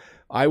ago.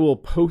 I will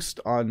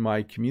post on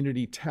my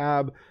community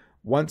tab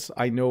once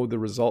I know the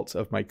results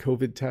of my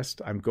COVID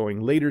test. I'm going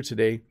later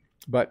today,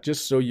 but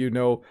just so you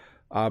know,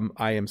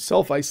 I am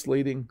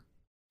self-isolating.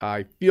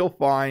 I feel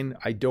fine.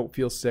 I don't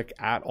feel sick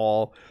at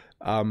all.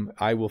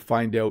 I will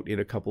find out in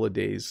a couple of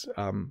days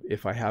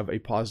if I have a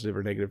positive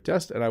or negative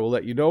test, and I will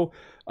let you know.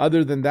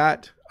 Other than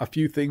that, a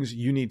few things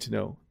you need to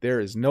know.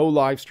 There is no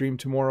live stream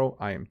tomorrow.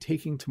 I am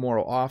taking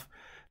tomorrow off.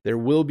 There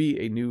will be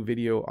a new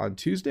video on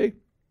Tuesday,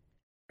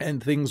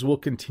 and things will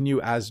continue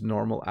as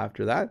normal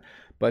after that.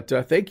 But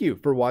thank you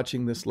for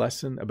watching this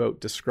lesson about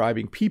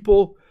describing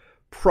people,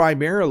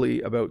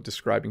 primarily about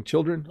describing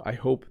children. I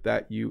hope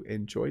that you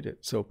enjoyed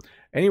it. So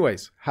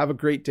anyways, have a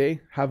great day.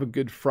 Have a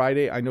good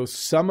Friday. I know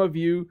some of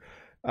you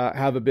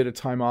have a bit of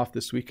time off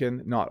this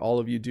weekend. Not all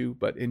of you do,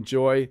 but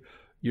enjoy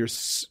your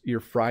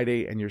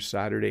Friday and your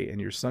Saturday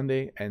and your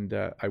Sunday. And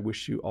I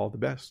wish you all the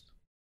best.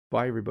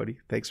 Bye, everybody.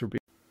 Thanks for being.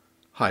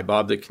 Hi,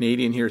 Bob the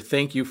Canadian here.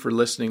 Thank you for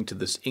listening to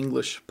this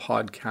English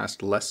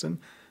podcast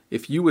lesson.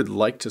 If you would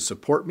like to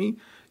support me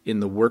in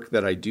the work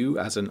that I do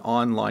as an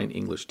online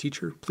English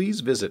teacher,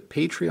 please visit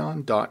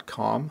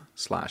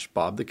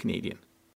patreon.com/Bob the Canadian.